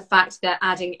kind of the fact that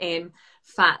adding in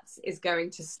fats is going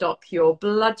to stop your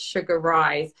blood sugar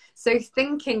rise. So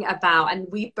thinking about, and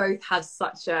we both have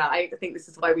I think this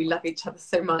is why we love each other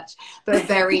so much, but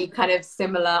very kind of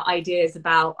similar ideas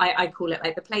about, I call it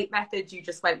like the plate method. You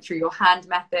just went through your hand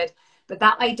method. But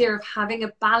that idea of having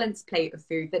a balanced plate of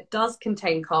food that does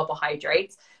contain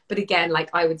carbohydrates, but again, like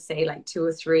I would say like 2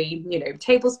 or 3,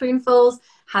 tablespoonfuls,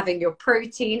 having your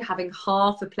protein, having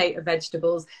half a plate of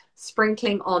vegetables,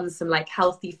 sprinkling on some like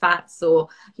healthy fats, or,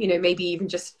 maybe even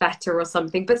just feta or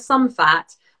something, but some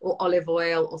fat or olive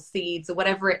oil or seeds or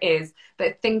whatever it is.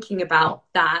 But thinking about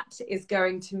that is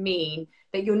going to mean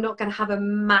that you're not going to have a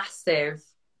massive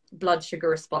blood sugar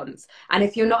response. And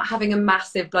if you're not having a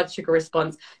massive blood sugar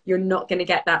response, you're not going to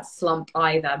get that slump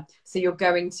either. So you're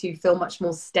going to feel much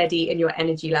more steady in your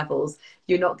energy levels.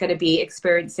 You're not going to be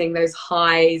experiencing those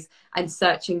highs and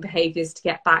searching behaviors to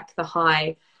get back the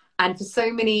high. And for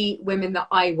so many women that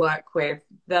I work with,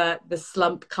 the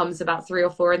slump comes about 3 or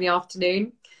 4 in the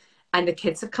afternoon. And the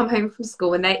kids have come home from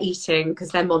school and they're eating because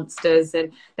they're monsters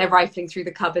and they're rifling through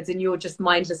the cupboards, and you're just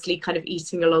mindlessly kind of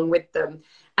eating along with them.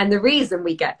 And the reason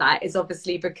we get that is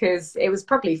obviously because it was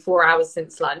probably 4 hours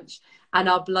since lunch and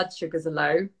our blood sugars are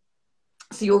low.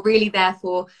 So you're really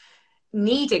therefore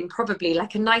needing probably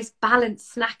like a nice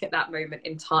balanced snack at that moment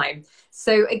in time.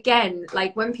 So again,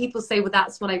 like when people say, well,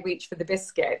 that's when I reach for the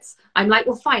biscuits, I'm like,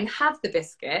 well, fine, have the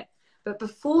biscuit. But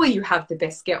before you have the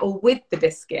biscuit or with the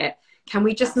biscuit, can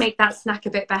we just make that snack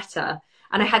a bit better?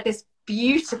 And I had this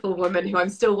beautiful woman who I'm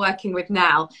still working with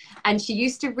now, and she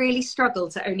used to really struggle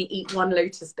to only eat 1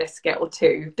 Lotus biscuit or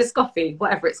 2, Biscoffee,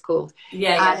 whatever it's called.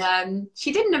 Yeah. And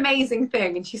she did an amazing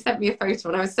thing, and she sent me a photo,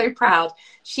 and I was so proud.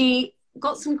 She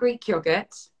got some Greek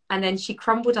yogurt, and then she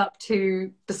crumbled up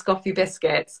 2 Biscoffee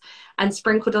biscuits and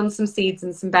sprinkled on some seeds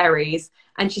and some berries,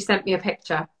 and she sent me a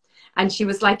picture. And she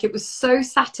was like, it was so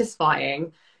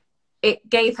satisfying. It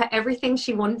gave her everything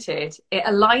she wanted. It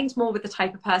aligned more with the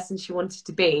type of person she wanted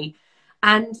to be.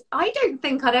 And I don't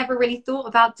think I'd ever really thought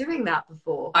about doing that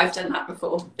before. I've done that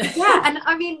before. Yeah, and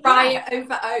I mean, fry it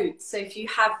over oats. So if you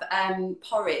have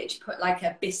porridge, put like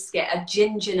a biscuit, a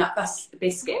ginger nut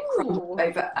biscuit crumbled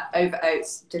over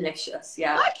oats. Delicious.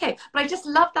 Yeah. Okay, but I just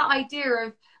love that idea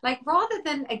of, like, rather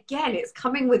than, again, it's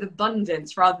coming with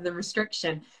abundance rather than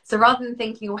restriction. So rather than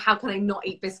thinking, oh, how can I not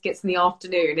eat biscuits in the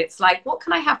afternoon? It's like, what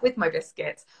can I have with my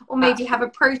biscuits? Or maybe have a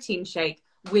protein shake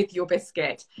with your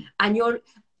biscuit. And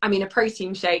a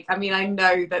protein shake, I mean, I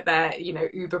know that they're, you know,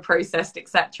 uber processed,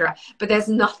 etc. But there's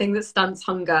nothing that stunts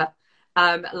hunger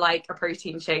like a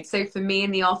protein shake. So for me in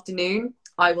the afternoon,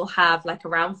 I will have like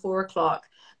around 4 o'clock,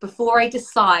 before I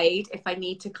decide if I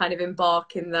need to kind of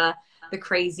embark in the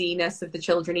craziness of the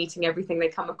children eating everything they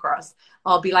come across.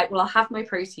 I'll be like, well, I'll have my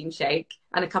protein shake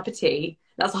and a cup of tea.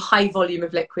 That's a high volume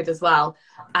of liquid as well.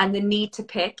 And the need to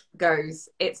pick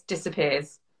it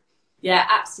disappears. Yeah,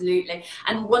 absolutely.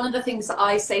 And one of the things that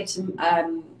I say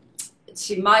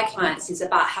to my clients is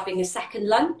about having a second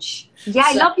lunch. Yeah,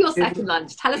 I love your second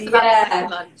lunch. Tell us about your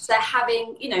second lunch. So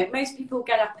having, you know, most people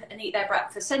get up and eat their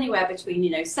breakfast anywhere between,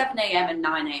 you know, 7 a.m. and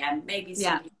 9 a.m. Maybe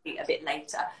some people eat a bit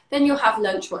later. Then you'll have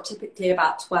lunch, typically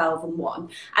about 12 and 1.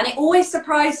 And it always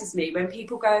surprises me when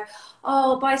people go,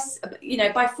 oh, by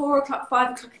 4 o'clock,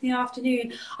 5 o'clock in the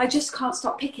afternoon, I just can't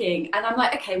stop picking. And I'm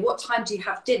like, okay, what time do you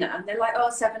have dinner? And they're like,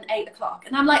 oh, 7, 8 o'clock.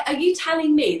 And I'm like, are you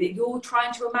telling me that you're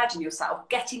trying to imagine yourself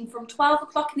getting from 12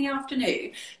 o'clock in the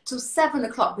afternoon till 7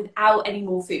 o'clock without any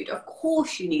more food? Of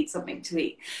course you need something to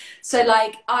eat. So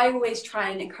like, I always try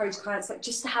and encourage clients like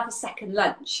just to have a second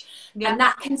lunch. And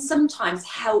that can sometimes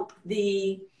help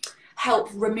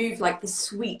remove like the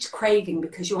sweet craving,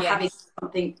 because you're having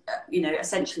something, you know,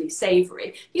 essentially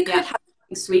savory. You could have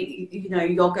something sweet, you know,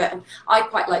 yogurt. And I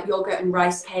quite like yogurt and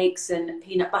rice cakes and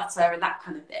peanut butter and that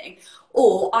kind of thing.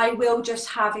 Or I will just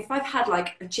have, if I've had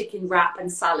like a chicken wrap and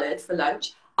salad for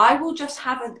lunch, I will just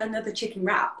have another chicken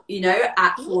wrap, you know,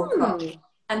 at 4 o'clock.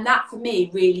 And that for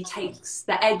me really takes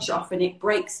the edge off, and it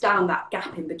breaks down that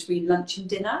gap in between lunch and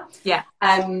dinner. Yeah.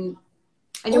 And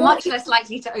you're much less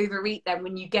likely to overeat then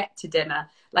when you get to dinner.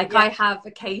 Like I have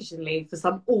occasionally, for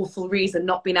some awful reason,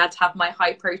 not been able to have my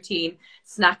high protein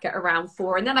snack at around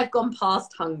 4. And then I've gone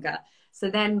past hunger. So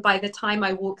then by the time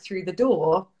I walk through the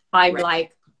door, I'm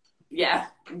like... Yeah,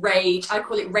 rage. I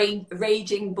call it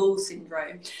raging bull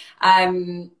syndrome.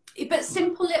 But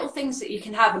simple little things that you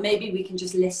can have, and maybe we can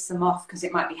just list them off because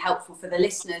it might be helpful for the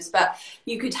listeners. But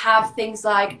you could have things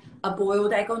like a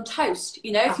boiled egg on toast.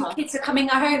 You know, if your kids are coming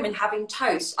home and having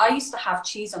toast, I used to have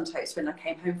cheese on toast when I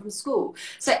came home from school.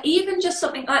 So even just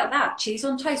something like that, cheese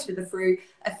on toast with a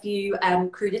few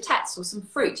crudités or some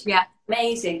fruit. Yeah,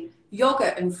 amazing.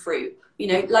 Yogurt and fruit. You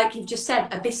know, like you've just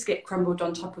said, a biscuit crumbled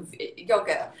on top of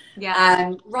yogurt.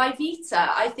 Yeah. Ryvita,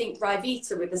 I think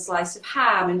Ryvita with a slice of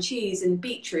ham and cheese and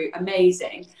beetroot,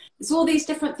 amazing. There's all these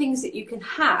different things that you can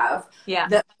have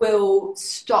that will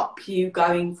stop you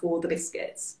going for the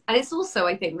biscuits. And it's also,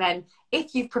 I think, then,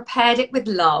 if you've prepared it with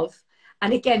love,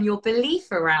 and again, your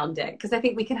belief around it, because I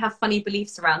think we can have funny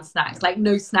beliefs around snacks, like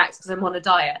no snacks because I'm on a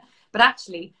diet. But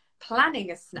actually, planning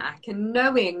a snack and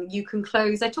knowing you can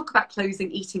close, I talk about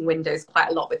closing eating windows quite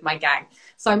a lot with my gang.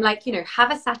 So I'm like, you know,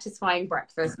 have a satisfying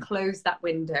breakfast, close that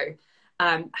window.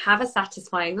 Have a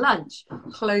satisfying lunch,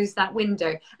 close that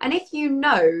window. And if you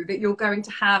know that you're going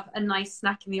to have a nice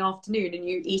snack in the afternoon and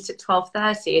you eat at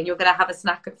 12:30 and you're going to have a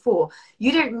snack at 4,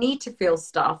 you don't need to feel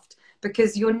stuffed,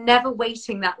 because you're never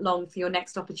waiting that long for your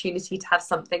next opportunity to have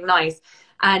something nice.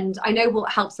 And I know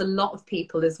what helps a lot of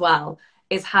people as well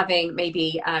is having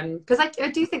maybe, because I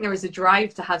do think there is a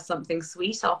drive to have something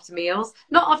sweet after meals,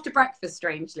 not after breakfast,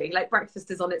 strangely. Like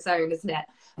breakfast is on its own, isn't it?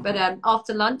 But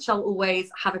after lunch, I'll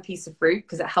always have a piece of fruit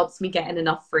because it helps me get in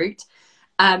enough fruit.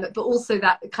 But also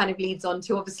that kind of leads on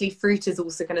to, obviously, fruit is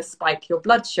also going to spike your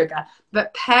blood sugar.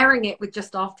 But pairing it with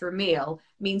just after a meal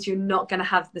means you're not going to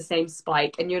have the same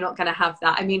spike, and you're not going to have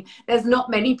that. I mean, there's not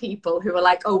many people who are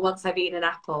like, oh, once I've eaten an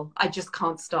apple, I just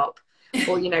can't stop.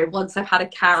 Or, you know, once I've had a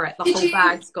carrot, the whole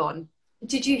bag's gone.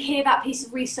 Did you hear that piece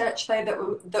of research,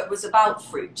 though, that was about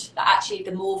fruit? That actually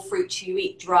the more fruit you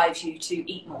eat drives you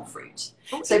to eat more fruit.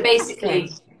 Oh, so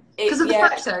basically... Because of the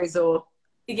fructose, or...?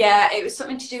 Yeah, it was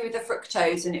something to do with the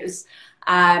fructose, and it was...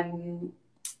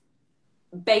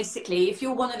 basically, if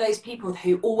you're one of those people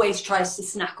who always tries to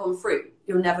snack on fruit,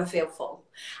 you'll never feel full.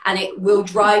 And it will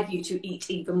drive you to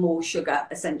eat even more sugar,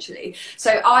 essentially.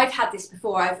 So I've had this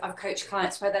before. I've coached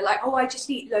clients where they're like, oh, I just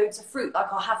eat loads of fruit.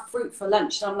 Like, I'll have fruit for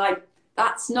lunch. And I'm like,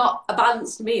 that's not a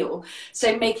balanced meal.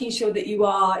 So making sure that you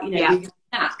are, you know, with your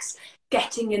snacks,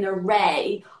 getting an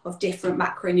array of different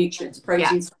macronutrients,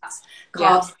 proteins, fats,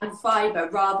 carbs, and fiber,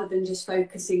 rather than just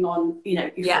focusing on, you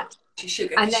know, your your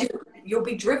sugar, and then you'll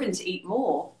be driven to eat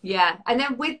more. Yeah, and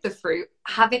then with the fruit,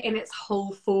 have it in its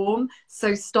whole form.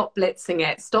 So stop blitzing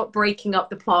it, stop breaking up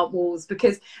the plant walls,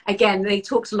 because again, they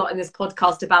talked a lot in this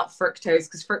podcast about fructose,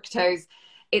 because fructose,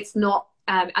 it's not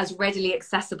as readily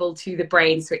accessible to the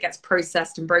brain, so it gets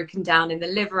processed and broken down in the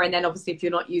liver, and then obviously if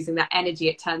you're not using that energy,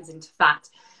 it turns into fat.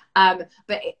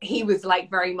 But he was like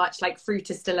very much like, fruit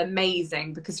is still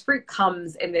amazing because fruit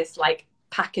comes in this like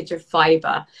package of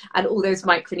fiber and all those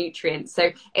micronutrients,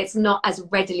 so it's not as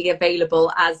readily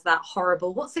available as that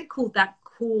horrible, what's it called, that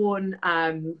corn,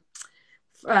 the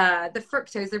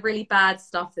fructose, the really bad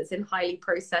stuff that's in highly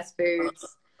processed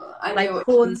foods, like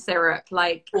corn syrup,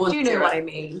 like do you know what I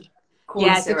mean?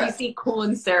 Yeah, so if you see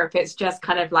corn syrup, it's just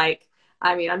kind of like,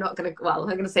 I mean, I'm going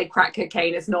to say crack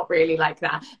cocaine. It's not really like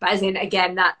that. But as in,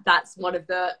 again, that's one of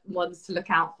the ones to look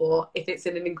out for. If it's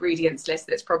in an ingredients list,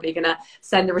 that's probably going to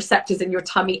send the receptors in your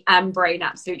tummy and brain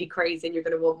absolutely crazy, and you're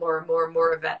going to want more and more and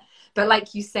more of it. But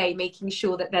like you say, making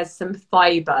sure that there's some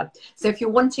fiber. So if you're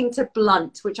wanting to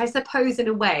blunt, which I suppose in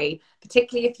a way,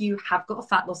 particularly if you have got a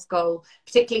fat loss goal,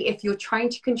 particularly if you're trying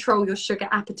to control your sugar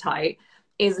appetite,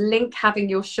 is link having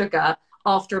your sugar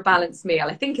after a balanced meal,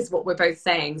 I think is what we're both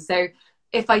saying. So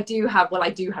if I do have,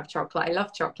 I do have chocolate. I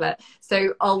love chocolate.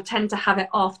 So I'll tend to have it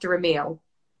after a meal.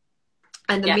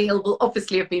 And the meal will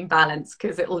obviously have been balanced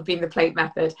because it will have been the plate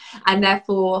method. And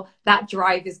therefore that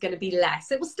drive is going to be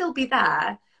less. It will still be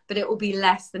there, but it will be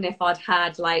less than if I'd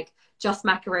had like just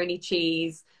macaroni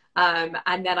cheese,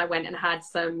 and then I went and had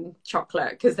some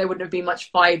chocolate, because there wouldn't have been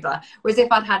much fiber. Whereas if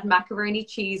I'd had macaroni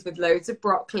cheese with loads of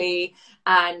broccoli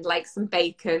and like some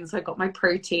bacon, so I got my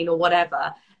protein or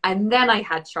whatever, and then I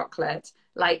had chocolate,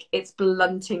 like it's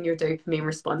blunting your dopamine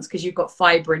response because you've got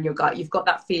fiber in your gut, you've got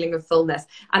that feeling of fullness.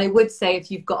 And I would say if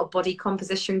you've got a body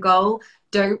composition goal,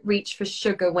 don't reach for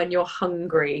sugar when you're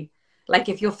hungry. Like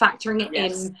if you're factoring it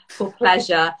in for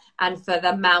pleasure and for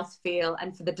the mouthfeel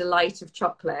and for the delight of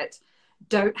chocolate,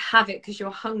 don't have it because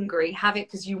you're hungry. Have it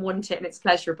because you want it and it's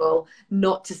pleasurable,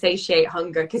 not to satiate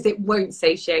hunger, because it won't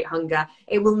satiate hunger.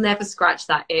 It will never scratch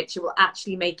that itch. It will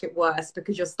actually make it worse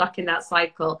because you're stuck in that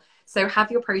cycle. So have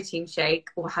your protein shake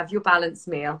or have your balanced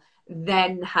meal,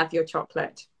 then have your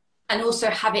chocolate. And also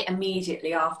have it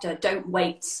immediately after. Don't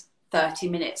wait 30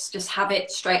 minutes. Just have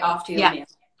it straight after your meal.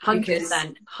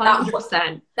 100%.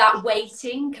 100%. That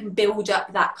waiting can build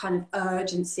up that kind of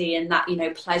urgency and that,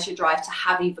 pleasure drive to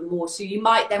have even more. So you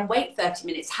might then wait 30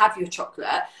 minutes, have your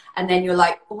chocolate, and then you're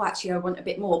like, oh, actually, I want a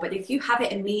bit more. But if you have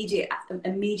it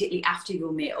immediately after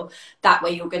your meal, that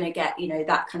way you're going to get,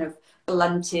 that kind of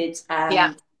blunted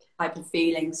type of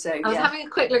feeling. So I was having a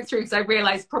quick look through because I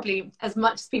realized probably as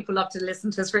much as people love to listen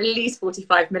to us for at least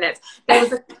 45 minutes, there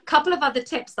was a couple of other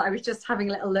tips that I was just having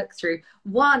a little look through.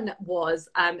 One was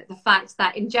the fact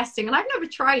that ingesting, and I've never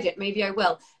tried it, maybe I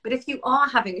will, but if you are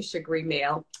having a sugary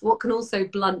meal, what can also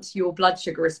blunt your blood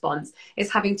sugar response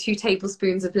is having 2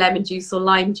 tablespoons of lemon juice or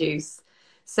lime juice.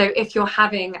 So if you're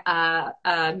having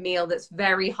a meal that's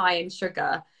very high in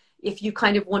sugar, if you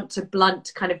kind of want to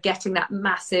blunt kind of getting that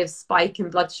massive spike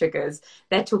in blood sugars,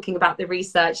 they're talking about the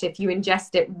research. If you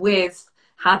ingest it with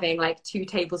having like 2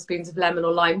 tablespoons of lemon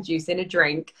or lime juice in a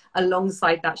drink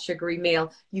alongside that sugary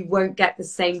meal, you won't get the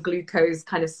same glucose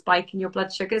kind of spike in your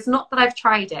blood sugars. Not that I've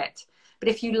tried it, but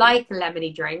if you like a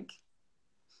lemony drink.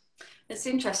 It's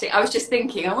interesting. I was just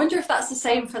thinking, I wonder if that's the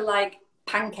same for like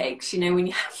pancakes, when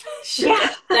you have sugar,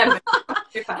 lemon.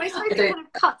 I suppose it kind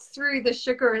of cuts through the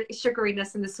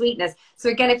sugariness and the sweetness. So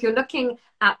again, if you're looking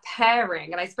at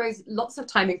pairing, and I suppose lots of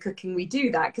time in cooking we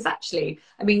do that, because actually,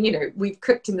 I mean, we've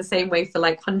cooked in the same way for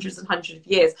like hundreds and hundreds of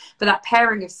years, but that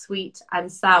pairing of sweet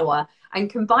and sour and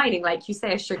combining, like you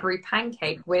say, a sugary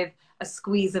pancake with a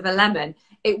squeeze of a lemon,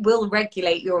 it will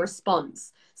regulate your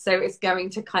response. So it's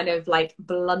going to kind of like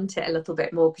blunt it a little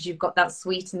bit more because you've got that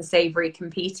sweet and savory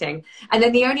competing. And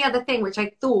then the only other thing, which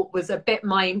I thought was a bit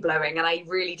mind blowing, and I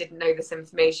really didn't know this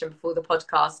information before the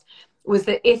podcast, was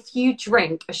that if you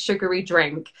drink a sugary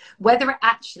drink, whether it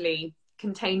actually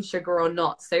contains sugar or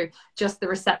not, so just the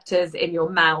receptors in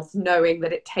your mouth knowing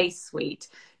that it tastes sweet,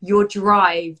 your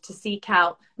drive to seek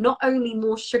out not only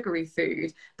more sugary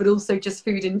food, but also just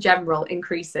food in general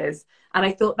increases. And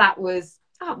I thought that was,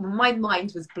 my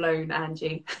mind was blown,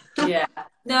 Angie. And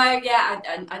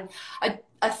I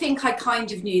think I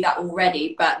kind of knew that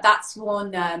already, but that's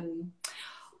one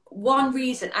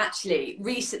reason actually.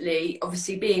 Recently,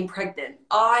 obviously being pregnant,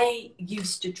 I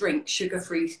used to drink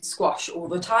sugar-free squash all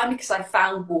the time because I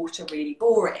found water really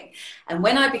boring. And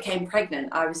when I became pregnant,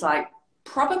 I was like,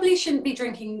 probably shouldn't be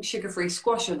drinking sugar-free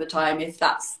squash all the time if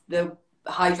that's the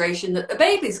hydration that the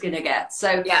baby's going to get.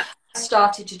 So I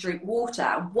started to drink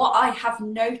water. What I have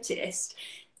noticed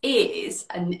is,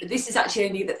 and this is actually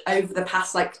only that over the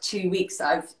past like 2 weeks that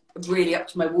I've really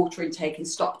upped my water intake and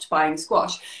stopped buying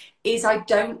squash, is I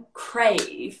don't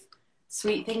crave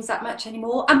sweet things that much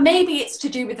anymore. And maybe it's to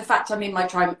do with the fact I'm in my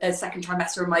second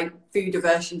trimester and my food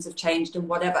aversions have changed and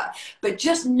whatever. But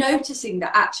just noticing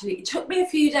that actually it took me a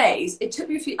few days.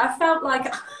 I felt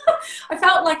like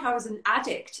I was an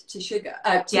addict to sugar,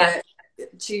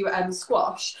 to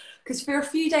squash. Because for a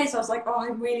few days I was like, oh,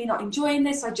 I'm really not enjoying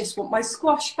this. I just want my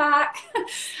squash back.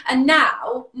 And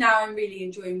now I'm really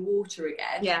enjoying water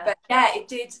again. Yeah. But yeah,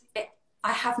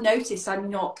 I have noticed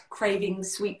I'm not craving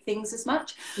sweet things as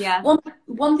much. Yeah.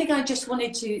 One thing I just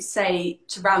wanted to say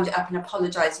to round it up, and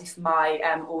apologise if my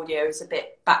audio is a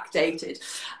bit backdated,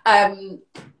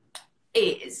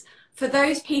 is for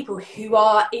those people who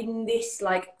are in this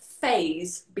like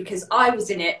phase, because I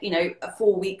was in it,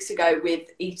 4 weeks ago with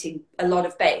eating a lot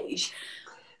of beige,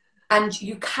 and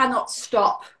you cannot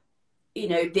stop,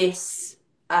 this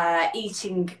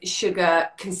eating sugar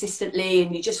consistently,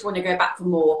 and you just want to go back for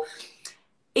more.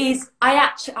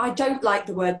 I don't like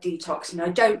the word detox, and I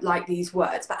don't like these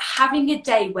words, but having a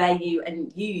day where you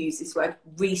use this word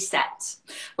reset,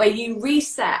 where you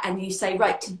reset and you say,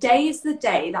 right, today is the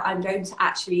day that I'm going to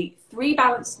actually eat 3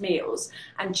 balanced meals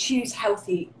and choose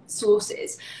healthy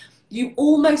sources. You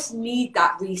almost need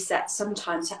that reset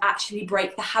sometimes to actually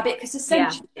break the habit, because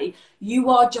essentially you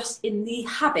are just in the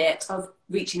habit of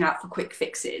reaching out for quick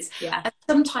fixes. Yeah. And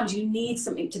sometimes you need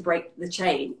something to break the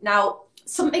chain. Now,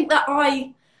 something that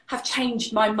I have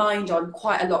changed my mind on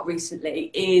quite a lot recently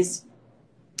is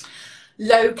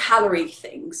low calorie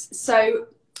things. So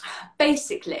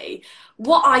basically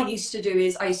what I used to do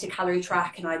is I used to calorie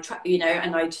track, and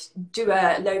I'd do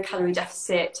a low calorie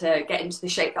deficit to get into the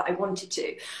shape that I wanted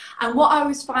to. And what I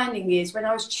was finding is when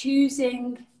I was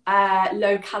choosing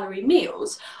low calorie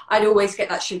meals, I'd always get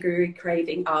that sugary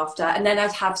craving after, and then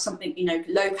I'd have something,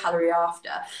 low calorie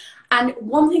after. And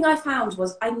one thing I found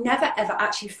was I never, ever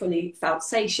actually fully felt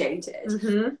satiated.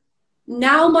 Mm-hmm.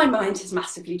 Now my mind has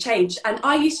massively changed. And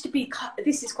I used to be,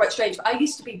 this is quite strange, but I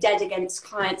used to be dead against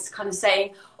clients kind of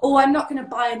saying, oh, I'm not going to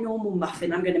buy a normal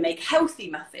muffin, I'm going to make healthy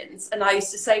muffins. And I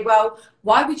used to say, well,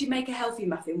 why would you make a healthy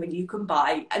muffin when you can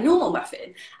buy a normal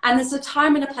muffin? And there's a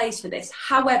time and a place for this.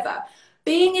 However,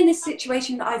 being in this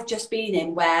situation that I've just been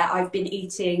in, where I've been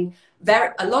eating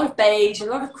a lot of beige, a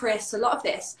lot of crisps, a lot of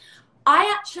this,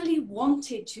 I actually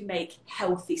wanted to make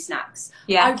healthy snacks.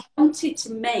 Yeah. I wanted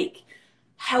to make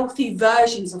healthy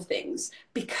versions of things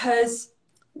because,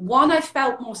 one, I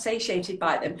felt more satiated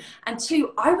by them, and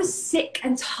 2, I was sick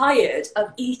and tired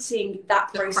of eating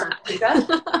that processed sugar.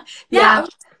 I was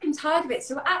sick and tired of it.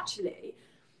 So actually,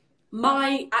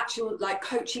 my actual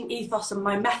coaching ethos and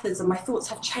my methods and my thoughts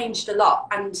have changed a lot.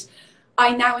 And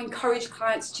I now encourage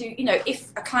clients to,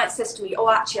 if a client says to me, oh,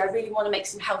 actually, I really want to make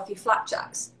some healthy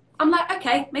flapjacks, I'm like,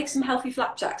 okay, make some healthy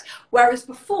flapjacks. Whereas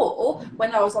before,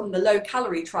 when I was on the low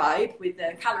calorie tribe with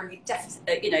the calorie deficit,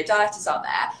 dieters out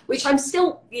there, which I'm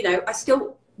still, I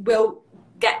still will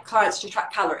get clients to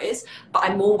track calories, but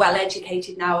I'm more well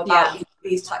educated now about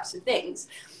these types of things.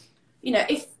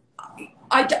 If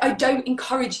I don't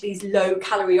encourage these low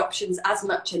calorie options as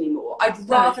much anymore. I'd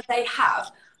rather they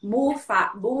have more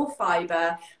fat, more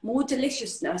fiber, more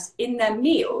deliciousness in their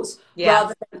meals,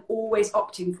 rather than always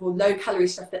opting for low calorie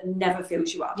stuff that never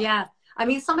fills you up. Yeah. I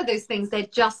mean, some of those things, they're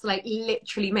just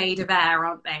literally made of air,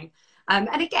 aren't they?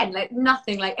 And again,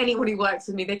 nothing, anyone who works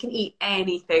with me, they can eat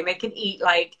anything. They can eat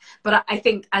but I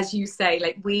think, as you say,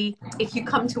 if you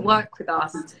come to work with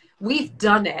us, we've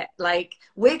done it.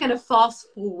 We're going to fast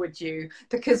forward you,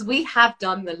 because we have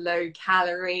done the low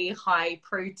calorie, high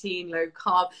protein, low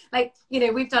carb.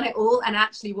 We've done it all. And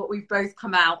actually what we've both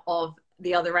come out of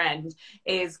the other end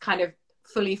is kind of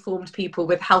fully formed people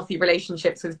with healthy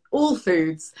relationships with all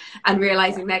foods, and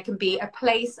realizing there can be a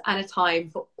place and a time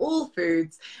for all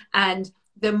foods. And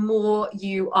the more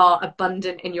you are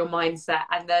abundant in your mindset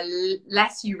and the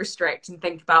less you restrict and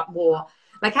think about more,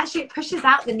 actually it pushes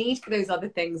out the need for those other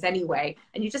things anyway,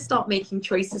 and you just start making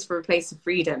choices for a place of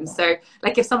freedom. So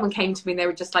if someone came to me and they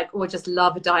were just like, oh, I just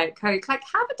love a Diet Coke, have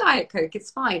a Diet Coke,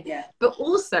 it's fine. But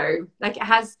also it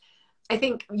has, I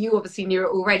think you obviously knew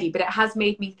it already, but it has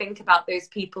made me think about those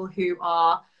people who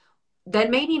they're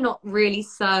maybe not really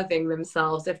serving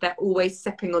themselves if they're always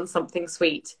sipping on something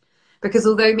sweet, because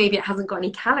although maybe it hasn't got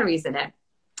any calories in it,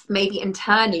 maybe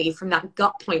internally, from that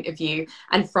gut point of view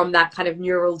and from that kind of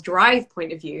neural drive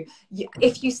point of view,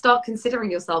 if you start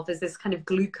considering yourself as this kind of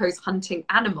glucose hunting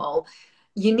animal,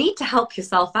 you need to help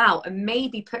yourself out, and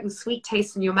maybe putting sweet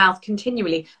taste in your mouth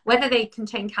continually, whether they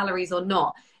contain calories or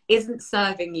not, isn't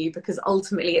serving you, because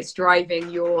ultimately it's driving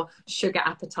your sugar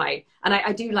appetite. And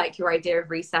I do like your idea of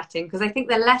resetting, because I think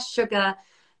the less sugar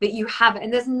that you have,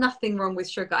 and there's nothing wrong with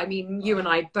sugar. I mean, you and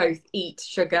I both eat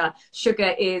sugar.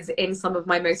 Sugar is in some of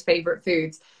my most favorite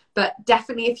foods. But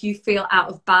definitely if you feel out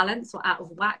of balance or out of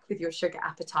whack with your sugar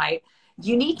appetite,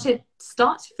 you need to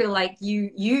start to feel like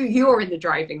you're in the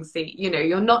driving seat. You know,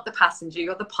 you're not the passenger,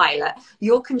 you're the pilot.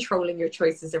 You're controlling your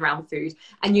choices around food,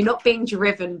 and you're not being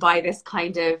driven by this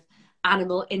kind of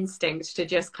animal instinct to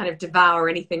just kind of devour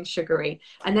anything sugary.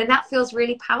 And then that feels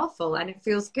really powerful and it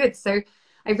feels good. So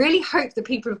I really hope that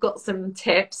people have got some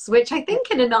tips, which I think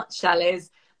in a nutshell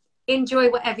is enjoy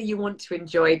whatever you want to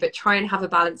enjoy, but try and have a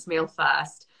balanced meal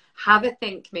first. Have a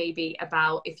think maybe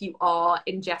about if you are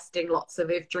ingesting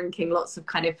drinking lots of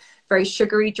kind of very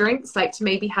sugary drinks, like to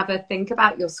maybe have a think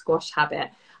about your squash habit.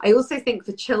 I also think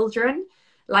for children,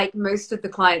 like most of the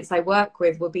clients I work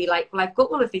with will be like, well, I've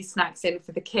got all of these snacks in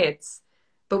for the kids,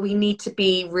 but we need to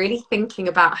be really thinking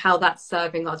about how that's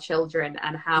serving our children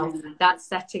and how that's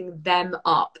setting them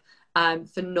up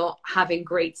for not having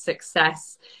great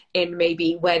success in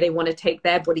maybe where they want to take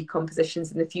their body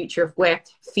compositions in the future, if we're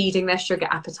feeding their sugar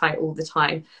appetite all the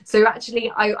time. So actually,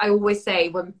 I always say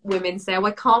when women say, oh,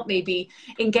 I can't maybe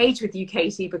engage with you,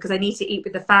 Katie, because I need to eat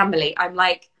with the family, I'm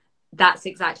like, that's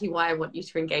exactly why I want you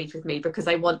to engage with me, because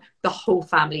I want the whole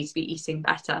family to be eating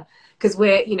better. Because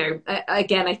we're, you know,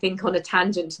 again, I think on a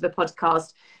tangent to the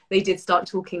podcast, they did start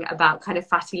talking about kind of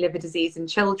fatty liver disease in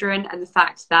children, and the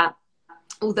fact that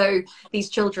although these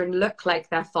children look like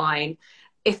they're fine,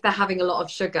 if they're having a lot of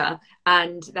sugar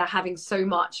and they're having so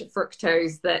much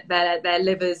fructose that their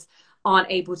livers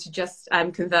aren't able to just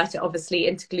convert it obviously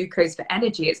into glucose for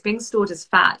energy, it's being stored as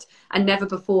fat. And never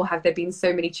before have there been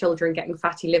so many children getting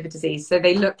fatty liver disease. So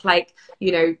they look like,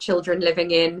 you know, children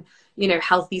living in, you know,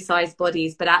 healthy sized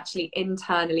bodies, but actually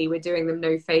internally we're doing them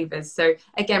no favors. So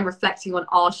again, reflecting on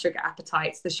our sugar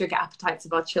appetites, the sugar appetites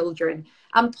of our children,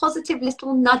 and positive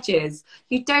little nudges.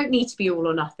 You don't need to be all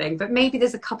or nothing, but maybe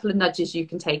there's a couple of nudges you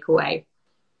can take away.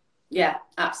 Yeah,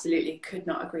 absolutely. Could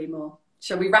not agree more.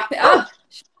 Shall we wrap it up?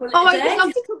 I would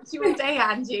love to talk to you all day,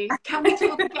 Angie. Can we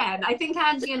talk again? I think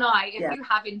Angie and I, if you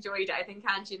have enjoyed it, I think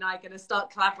Angie and I are going to start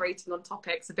collaborating on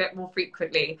topics a bit more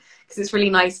frequently, because it's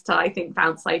really nice to, I think,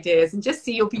 bounce ideas and just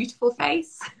see your beautiful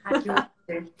face.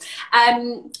 For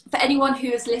anyone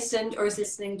who has listened or is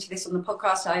listening to this on the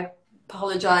podcast, I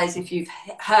apologise if you've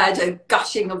heard a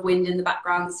gushing of wind in the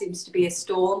background. There seems to be a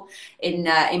storm in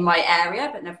my area,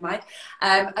 but never mind.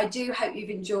 I do hope you've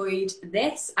enjoyed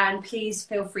this, and please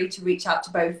feel free to reach out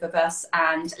to both of us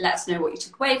and let us know what you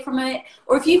took away from it,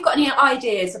 or if you've got any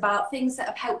ideas about things that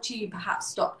have helped you perhaps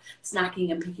stop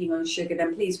snacking and picking on sugar,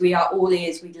 then please, we are all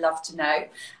ears. We'd love to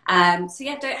know. So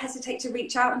yeah, don't hesitate to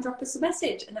reach out and drop us a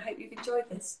message, and I hope you've enjoyed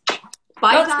this.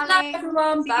 Bye, Lots darling. of love,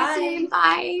 everyone. See you soon.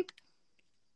 Bye.